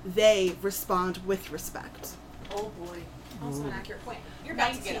 they respond with respect. Oh boy. Also an accurate point. You're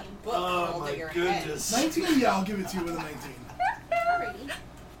about to get a book Oh rolled my at your goodness. 19? Yeah, I'll give it to you with a 19. head. Alrighty.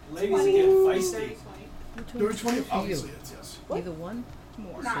 Ladies are getting feisty. 30, 20? Obviously, it's yes. Either one.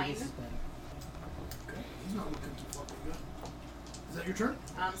 More. 9. This is better. Okay. He's not looking too fucking good. Is that your turn?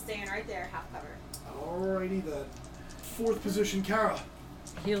 I'm staying right there, half cover. Alrighty then. Fourth position, Kara.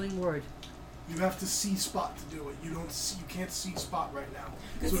 Healing word. You have to see Spot to do it. You can't see Spot right now.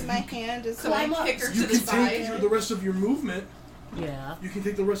 Because my hand is So I like... kick her You to the can take side. the rest of your movement. Yeah. You can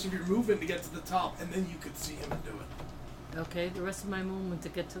take the rest of your movement to get to the top, and then you could see him and do it. Okay, the rest of my movement to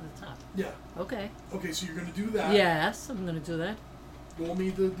get to the top. Yeah. Okay. Okay, so you're gonna do that. Yes, I'm gonna do that. Roll me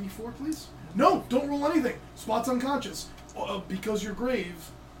the d4, please. No, don't roll anything. Spot's unconscious. Because you're grave,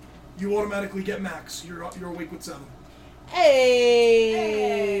 you automatically get max. You're awake with 7.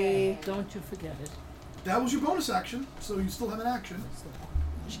 Hey! Don't you forget it. That was your bonus action, so you still have an action.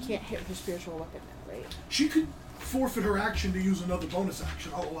 She can't hit her spiritual weapon now, right? She could forfeit her action to use another bonus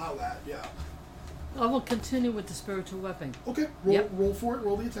action. I'll allow that. Yeah. I will continue with the spiritual weapon. Okay. Yep. Roll for it.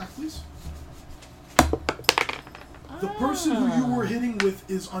 Roll the attack, please. The person who you were hitting with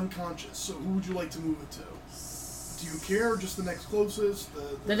is unconscious, so who would you like to move it to? Do you care? Just the next closest?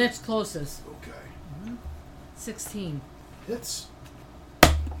 The next closest. Okay. 16. Hits.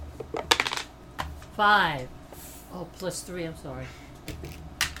 5. Oh, plus 3, I'm sorry.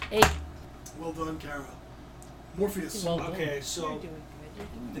 8. Well done, Kara. Morpheus. Well done. Okay, so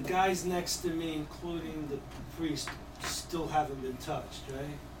the guys next to me, including the priest, still haven't been touched, right?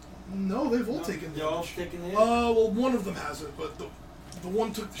 No, they've all No, taken they're all damage. taking hit? Well, one of them hasn't, but the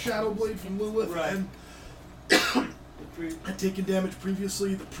one took the Shadow Blade from Lilith Right. and The priest had taken damage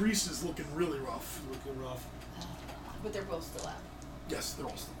previously. The priest is looking really rough. looking rough. But they're both still out. Yes, they're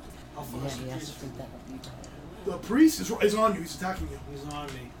all still. How far Yeah, is the yes, priest I from think me? that would be better. The priest is on you. He's attacking you. He's on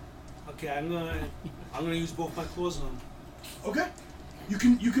me. Okay, I'm gonna use both my claws on him. Okay. You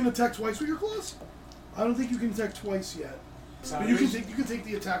can attack twice with your claws. I don't think you can attack twice yet. But you can take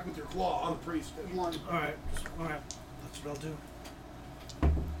the attack with your claw on the priest. One. Alright, that's what I'll do.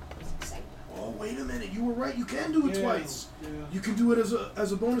 Oh, wait a minute. You were right. You can do it Yeah, twice. Yeah. You can do it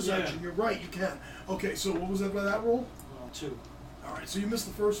as a bonus Yeah. action. You're right. You can. Okay. So what was that by that roll? Well, 2. All right. So you missed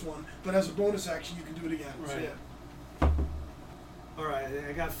the first one, but as a bonus action, you can do it again. So Right. yeah, Alright,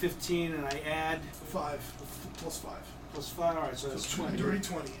 I got 15 and I add 5 plus 5. plus 5. Alright, so that's So 20. dirty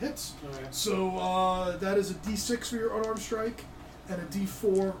 20 hits. Alright. So that is a D6 for your unarmed strike, and a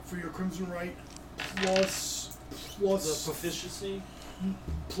D4 for your Crimson Right, plus The proficiency?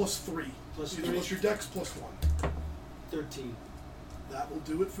 plus 3. Plus Either 3? plus your Dex plus 1. 13. That will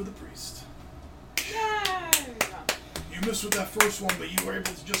do it for the priest. Yay! You missed with that first one, but you were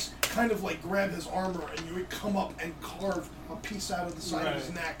able to just kind of like grab his armor and you would come up and carve a piece out of the side of his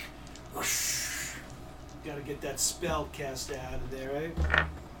Right. neck. Gotta get that spell cast out of there, right?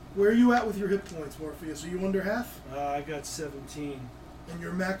 Where are you at with your hit points, Morpheus? Are you under half? I got 17. And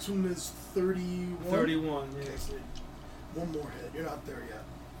your maximum is 31? 31, yeah. Okay, so One more hit. You're not there yet.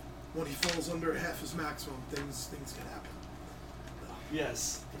 When he falls under half his maximum, things can happen.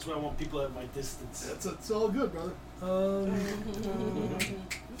 Yes, that's why I want people at my distance. It's all good, brother.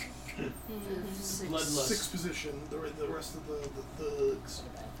 Bloodlust. 6th position. The rest of the thugs.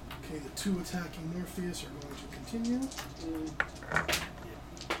 Okay, the 2 attacking Morpheus are going to continue.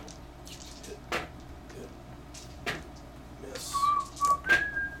 Hit. Miss. Hit.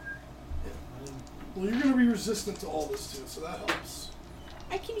 Well, you're going to be resistant to all this too, so that helps.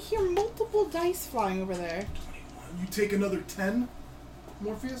 I can hear multiple dice flying over there. 21. You take another 10,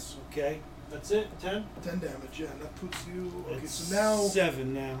 Morpheus. Okay, that's it. 10. 10 damage. Yeah, and that puts you. Okay, It's so now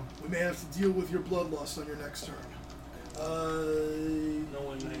 7 now. we may have to deal with your bloodlust on your next turn. No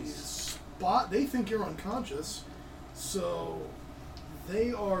one nice. Spot. They think you're unconscious, so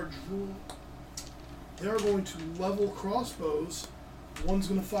they are going to level crossbows. One's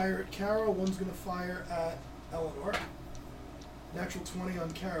going to fire at Kara. One's going to fire at Eleanor. Natural 20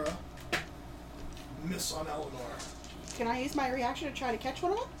 on Kara. Miss on Eleanor. Can I use my reaction to try to catch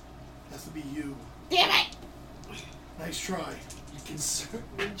one of them? Has to be you. Damn it! Nice try. You can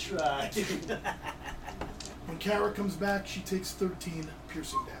certainly try. When Kara comes back, she takes 13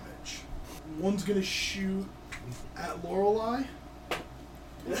 piercing damage. One's gonna shoot at Lorelei.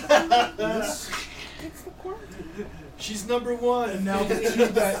 Miss. It's the corn. She's number 1. And now the 2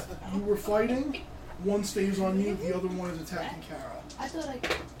 that you were fighting, one stays on you, the other one is attacking Kara. I thought I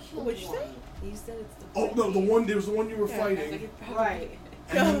killed What'd you say? one. You said it's the. Oh no, there's the one you were fighting, Right.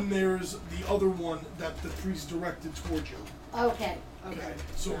 and then there's the other one that the priest directed towards you. Okay. Okay.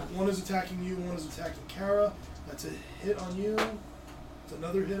 So Yeah. one is attacking you, one is attacking Kara. That's a hit on you. It's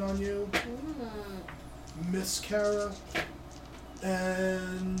another hit on you. Miss Kara.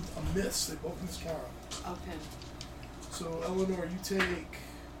 And a miss. They both miss Kara. Okay. So Eleanor, you take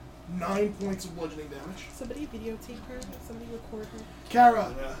 9 points of bludgeoning damage. Somebody videotape her. Somebody record her. Kara,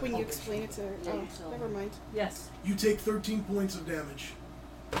 When you explain it to her. Yeah, Oh, so- never mind. Yes. you take 13 points of damage.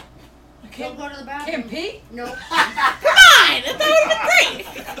 I can't go to the bathroom. Can't pee? No, Fine! That would have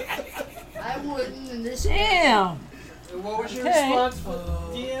been great! I wouldn't in this. Damn. What was your Okay. response, Uh,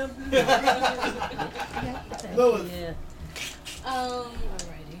 DM? Lilith. Yeah.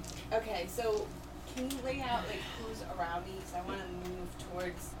 Alrighty. Okay, so can you lay out like who's around me? Because I want to move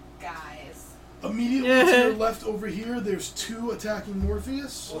towards guys. Immediately to your left over here, there's 2 attacking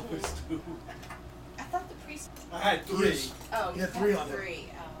Morpheus. I thought the priest. I had 3. Yes. Oh, Yeah, 3 on him. 3.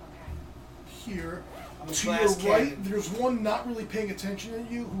 Oh, Here. I'm a To your glass right, cannon. there's one not really paying attention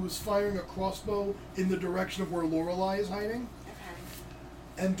at you who is firing a crossbow in the direction of where Lorelei is hiding. okay.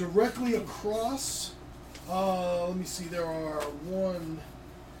 Okay. And directly across, let me see,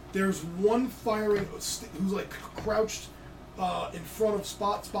 there's one firing who's like crouched in front of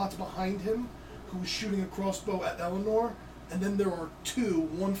Spot's behind him, who's shooting a crossbow at Eleanor, and then there are 2,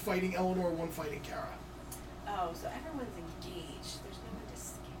 one fighting Eleanor, one fighting Kara. Oh, so everyone's engaged. There's no one to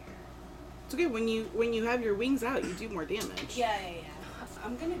scare. It's okay, when you have your wings out, you do more damage. Yeah.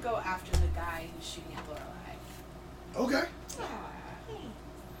 I'm gonna go after the guy who's shooting at Lorelei. Okay.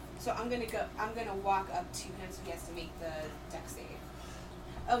 So I'm gonna walk up to him so he has to make the dex save.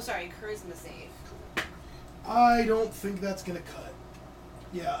 Oh, sorry, charisma save. I don't think that's gonna cut.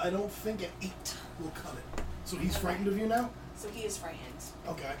 Yeah, I don't think an 8 will cut it. So he's frightened of you now? So he is frightened.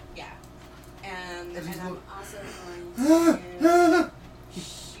 Okay. Yeah. And As he's I'm look- also going to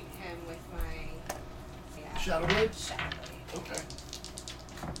shoot him with my Shadow Blade? Shadow Blade. Okay.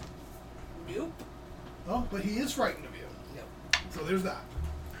 Nope. Oh, but he is frightened of you. Nope. So there's that.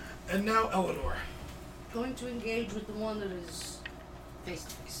 And now Eleanor. Going to engage with the one that is face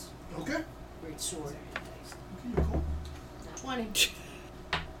to face. Okay. Great sword. Okay, you're cool. 20.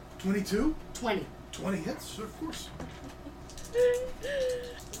 22? 20. 20 hits, sure, of course.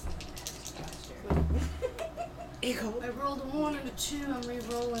 I rolled a 1 and a 2. I'm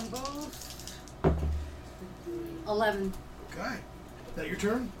re-rolling both. 11. Okay. That your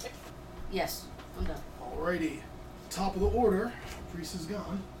turn? Yes, I'm done. Alrighty. Top of the order. Priest is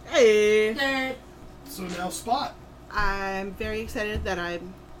gone. Hey! So now Spot. I'm very excited that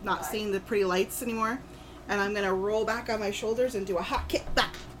I'm not seeing the pretty lights anymore. And I'm going to roll back on my shoulders and do a hot kick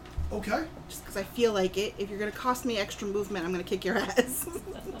back. Okay. Just because I feel like it. If you're going to cost me extra movement, I'm going to kick your ass.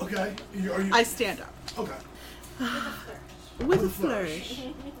 Okay. Are you? I stand up. Okay. With a a flourish.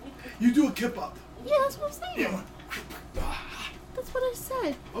 You do a kip up. Yeah, that's what I'm saying. Yeah. That's what I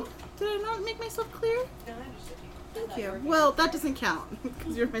said. Okay. Did I not make myself clear? No, I understood you. Thank you. Well, that doesn't count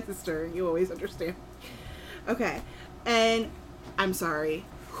because you're my sister. You always understand. Okay. And I'm sorry.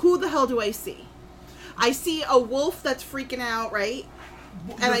 Who the hell do I see? I see a wolf that's freaking out, right?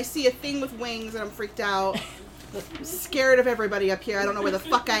 And I see a thing with wings and I'm freaked out. I'm scared of everybody up here. I don't know where the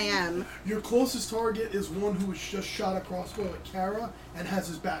fuck I am. Your closest target is one who was just shot a crossbow at Kara and has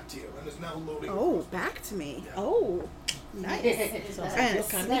his back to you and is now loading. Oh, back to me. Oh, nice. So I'm gonna what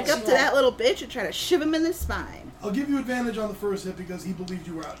kind sneak of- up to that little bitch and try to shiv him in the spine. I'll give you advantage on the first hit because he believed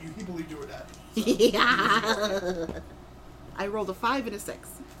you were out. He believed you were dead. Yeah. I rolled a 5 and a 6.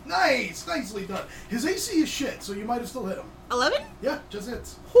 Nice, nicely done. His AC is shit, so you might have still hit him. 11? Yeah, just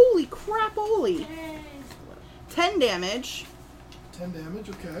hits. Holy crap, holy. 10 damage. 10 damage,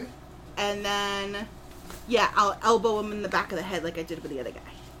 okay. And then, yeah, I'll elbow him in the back of the head like I did with the other guy.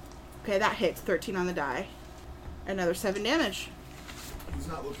 Okay, that hits. 13 on the die. Another 7 damage. He's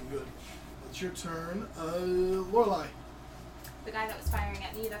not looking good. It's your turn. Lorelai. The guy that was firing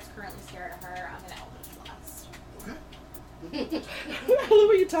at me that's currently scared of her, I'm gonna Eldritch Blast. Okay. I love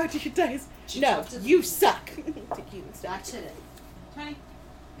when you talk to your dice. No, you suck. Take you instead. That's it. 20.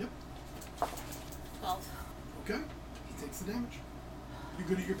 Yep. 12. Okay. He takes the damage. You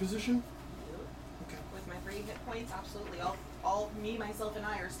good at your position? Okay. With my 3 hit points, absolutely. All me, myself, and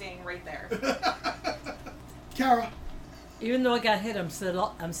I are staying right there. Kara. Even though I got hit, I'm still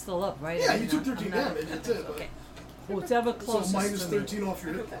up, right? Yeah, I you mean, took I'm 13 not- damage. That's it. But Okay. Whatever so closest minus to me. 13 off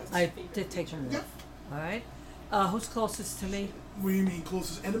your hit points. I did take one Yep. off. All right. Who's closest to me? What do you mean,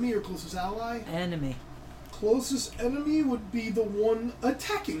 closest enemy or closest ally? Enemy. Closest enemy would be the one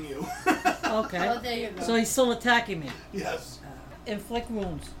attacking you. Okay. Oh, there you go. So he's still attacking me. Yes. Inflict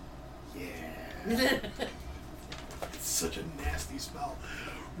wounds. Yeah. It's such a nasty spell.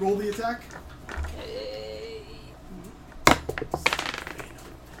 Roll the attack.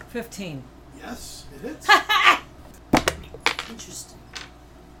 15. Yes, it hits. Interesting.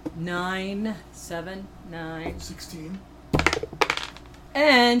 9, 7, 9, 16,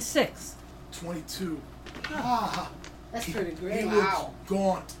 and 6. 22. Ah. That's pretty He great. looks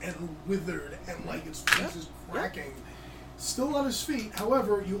gaunt and withered and like his face is cracking. Still on his feet,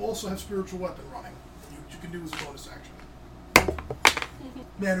 however, you also have spiritual weapon running. You can do as a bonus action.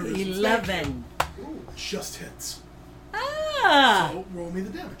 Mannerisms. 11. Ooh, just hits. Ah! So roll me the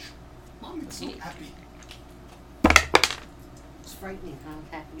damage. Mom gets so happy. It's frightening how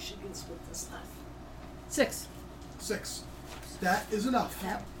happy she gets with this stuff. 6. 6. That is enough.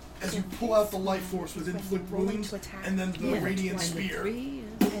 Yep. As you pull out the life force with inflict wounds and then the radiant spear.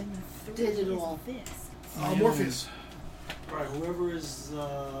 Did it all. Morpheus. Alright, whoever is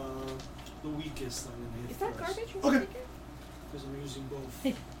the weakest, I'm gonna hit Is that first. garbage? Okay. Because I'm using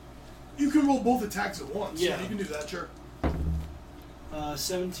both. You can roll both attacks at once. Yeah. You can do that, sure.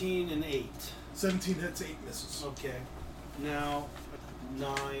 17 and 8. 17 hits, 8 misses. Okay. Now,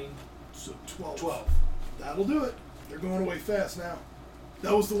 9. So 12. 12. That'll do it. They're going away fast now.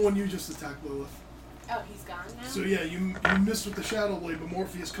 That was the one you just attacked, Lilith. Oh, he's gone now? So yeah, you missed with the Shadow Blade, but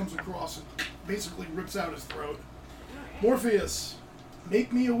Morpheus comes across and basically rips out his throat. Alright. Morpheus,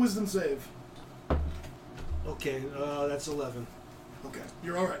 make me a wisdom save. Okay, that's 11. Okay,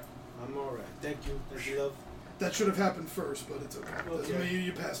 you're alright. I'm alright. Thank you. Thank you, love. That should have happened first, but it's okay. Doesn't Okay. mean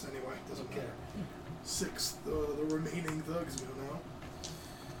you passed anyway. Doesn't Okay. matter. 6, the remaining thugs go now.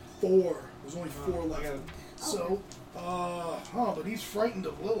 4. There's only 4 I left. gotta- So, but he's frightened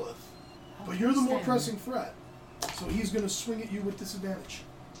of Lilith. But you're the more pressing threat. So he's going to swing at you with disadvantage.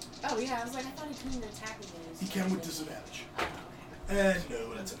 Oh, yeah, I was like, I thought he couldn't attack me. He can with disadvantage. Oh, And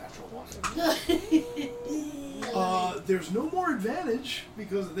no, that's a natural 1. There's no more advantage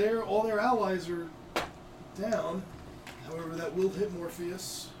because all their allies are down. However, that will hit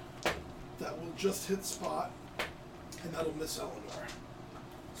Morpheus. That will just hit Spot. And that'll miss Eleanor.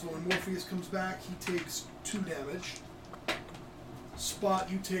 So when Morpheus comes back, he takes 2 damage. Spot,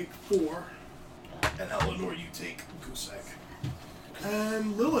 you take 4. And Eleanor, you take goose egg.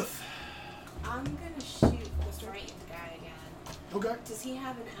 And Lilith. I'm gonna shoot the frightened guy again. Okay. Does he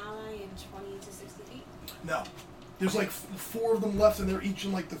have an ally in 20 to 60 feet? No. There's like 4 of them left, and they're each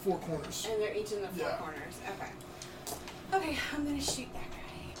in like the 4 corners. And they're each in the 4 Yeah. corners. Okay. Okay, I'm gonna shoot that guy.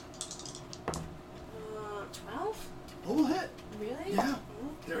 12? Oh, will hit. Really? Yeah.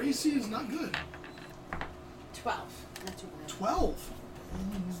 Their AC is not good. 12. Not too bad. 12.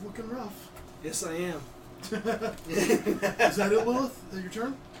 He's looking rough. Yes, I am. Is that it, Lilith? Is that your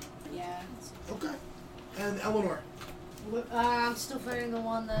turn? Yeah. Okay. And Eleanor. I'm still fighting the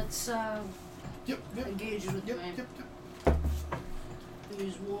one that's Yep. engaged with Yep. me. Yep.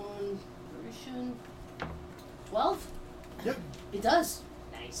 Use one version. 12? Yep. It does.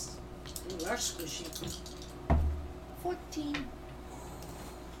 Nice. Ooh, that's squishy. 14.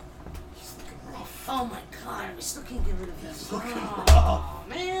 He's looking rough. Oh my god, we still can't get rid of him. He's looking Oh, rough.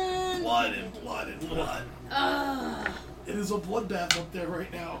 man. Blood and blood and blood. Ah. It is a bloodbath up there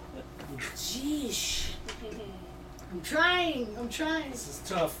right now. Jeez. I'm trying. This is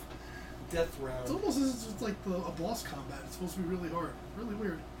tough. Death round. It's almost as if it's like a boss combat. It's supposed to be really hard. Really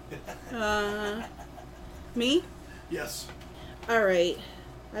weird. Me? Yes. Alright.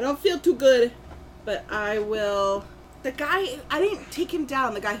 I don't feel too good, but I will... The guy... I didn't take him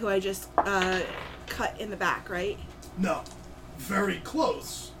down, the guy who I just cut in the back, right? No. Very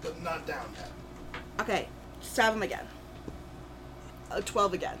close, but not down yet. Okay. Stab him again.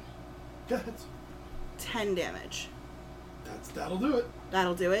 12 again. Yeah, it's- 10 damage. that'll do it.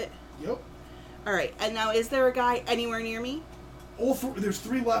 That'll do it? Yep. Alright, and now is there a guy anywhere near me? There's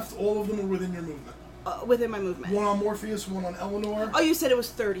 3 left. All of them are within your movement. Within my movement. One on Morpheus, one on Eleanor. Oh, you said it was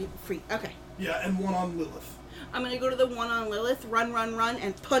 30 feet. Okay. Yeah, and one on Lilith. I'm gonna go to the one on Lilith, run,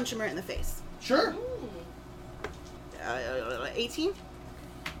 and punch him right in the face. Sure. 18?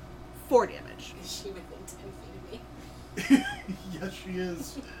 4 damage. Is she within 10 feet of me? Yes, she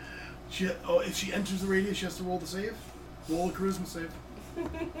is. If she enters the radius, she has to roll the save. Roll a charisma save.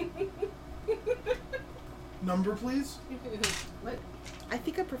 Number, please. What? I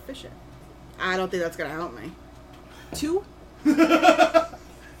think I'm proficient. I don't think that's gonna help me. 2? You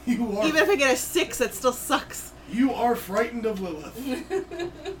are. Even if I get a 6, that still sucks. You are frightened of Lilith.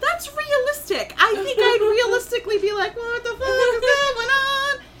 That's realistic. I think I'd realistically be like, what the fuck is going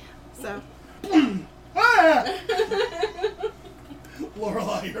on? So. Ah!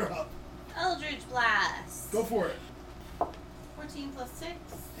 Lorelai, you're up. Eldritch Blast. Go for it. 14 plus 6.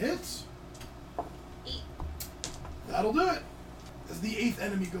 Hits. 8. That'll do it. As the 8th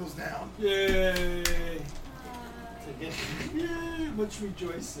enemy goes down. Yay! Yay! Much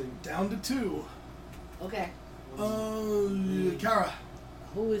rejoicing. Down to 2. Okay. Kara.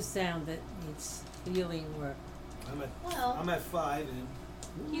 Who is down that needs healing work? I'm at 5 and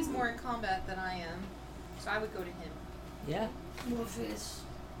He's more in combat than I am, so I would go to him. Yeah. Morpheus.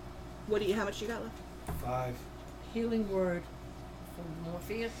 How much you got left? 5. Healing word from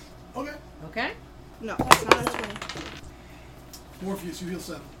Morpheus. Okay. Okay? No, that's not a 20. Morpheus, you heal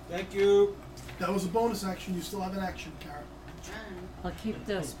 7. Thank you. That was a bonus action. You still have an action, Kara. I'll keep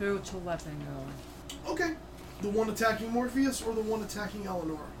the spiritual weapon going. Okay. The one attacking Morpheus or the one attacking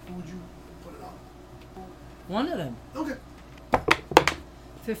Eleanor? Who would you put it on? One of them. Okay.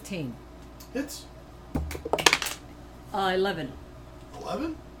 15. Hits. 11.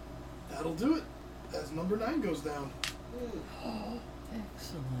 11. That'll do it. As number 9 goes down.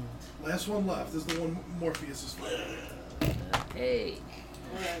 Excellent. Last one left is the one Morpheus is fighting. Hey.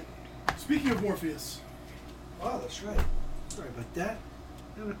 Speaking of Morpheus. Oh, that's right. Sorry about that.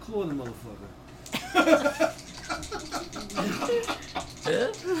 I'm gonna claw the motherfucker.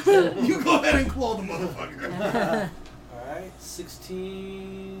 You go ahead and claw the motherfucker. Alright,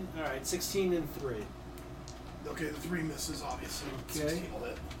 16. Alright, 16 and 3. Okay, the 3 misses, obviously. Okay. 16 will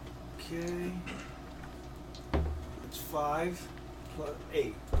hit. Okay. It's 5 plus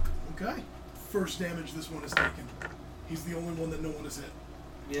 8. Okay. First damage this one is taken. He's the only one that no one has hit.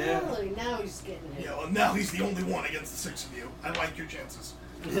 Yeah. Really? Now he's getting it. Yeah, well, now he's the only one against the 6 of you. I like your chances.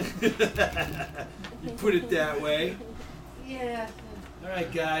 You put it that way. Yeah.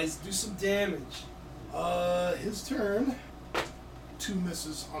 Alright, guys, do some damage. His turn. 2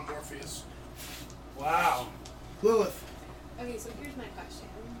 misses on Morpheus. Wow. Lilith. Okay, so here's my question.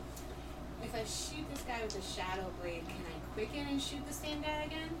 If I shoot this guy with a shadow blade, can I quicken and shoot the same guy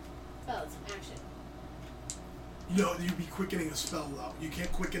again? Oh, it's an action. No, you'd be quickening a spell, though. You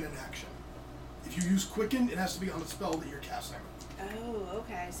can't quicken an action. If you use quicken, it has to be on a spell that you're casting. Oh,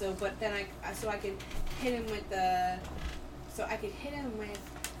 okay. So, but then I could hit him with the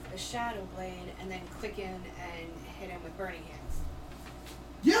shadow blade and then quicken and hit him with burning hands.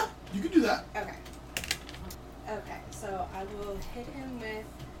 Yeah, you can do that. Okay. Okay, so I will hit him with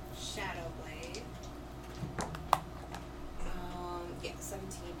shadow blade.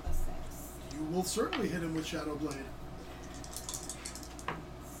 17 plus 6. You will certainly hit him with Shadow Blade.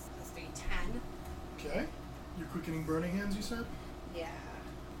 That's 3, 10. Okay. You're quickening Burning Hands, you said? Yeah.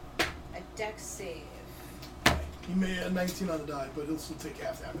 A dex save. He may have 19 on the die, but he'll still take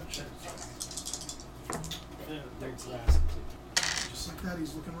half damage. Just like that,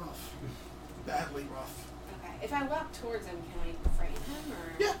 he's looking rough. Badly rough. Okay. If I walk towards him, can I frighten him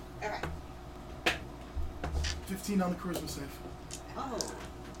or? Yeah. Okay. 15 on the charisma save. Oh.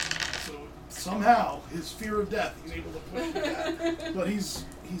 So somehow, his fear of death, he's able to push through that. But he's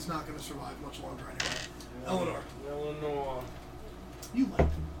not going to survive much longer anyway. Eleanor. Eleanor. You like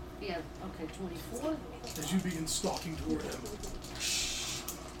him. Yeah. Okay. 24. As you begin stalking toward him.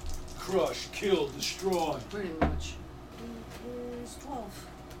 Crush, kill, destroy. Pretty much. It's 12.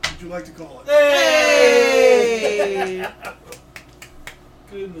 would you like to call it? Hey!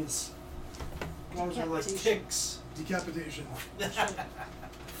 Goodness. Those are like Decapitation. ticks. Decapitation.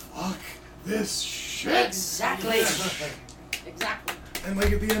 Fuck this shit. Exactly. Exactly. And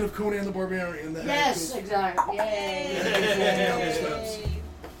like at the end of Conan the Barbarian, the head Yes, goes exactly. falling down the Yay. steps.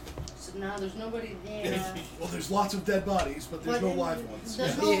 So now there's nobody there. Well, there's lots of dead bodies, but there's no live ones.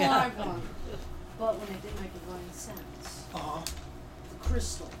 There's no Yeah. live one. But when I did my divine sense, Uh-huh. the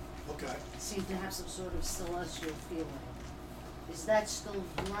crystal Okay. seemed to have some sort of celestial feeling. Is that still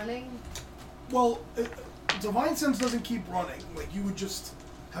running? Well, Divine Sense doesn't keep running. Like, you would just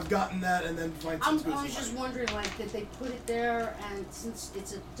have gotten that and then Divine Sense goes I was away. just wondering, like, did they put it there? And since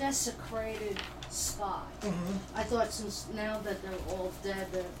it's a desecrated spot, Mhm. I thought since now that they're all dead,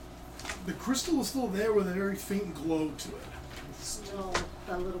 that The crystal is still there with a very faint glow to it. it's still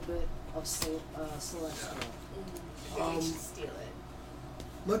a little bit of celestial. Maybe we should steal it.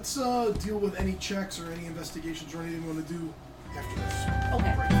 Let's deal with any checks or any investigations or anything we want to do after this.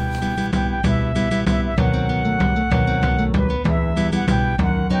 Okay.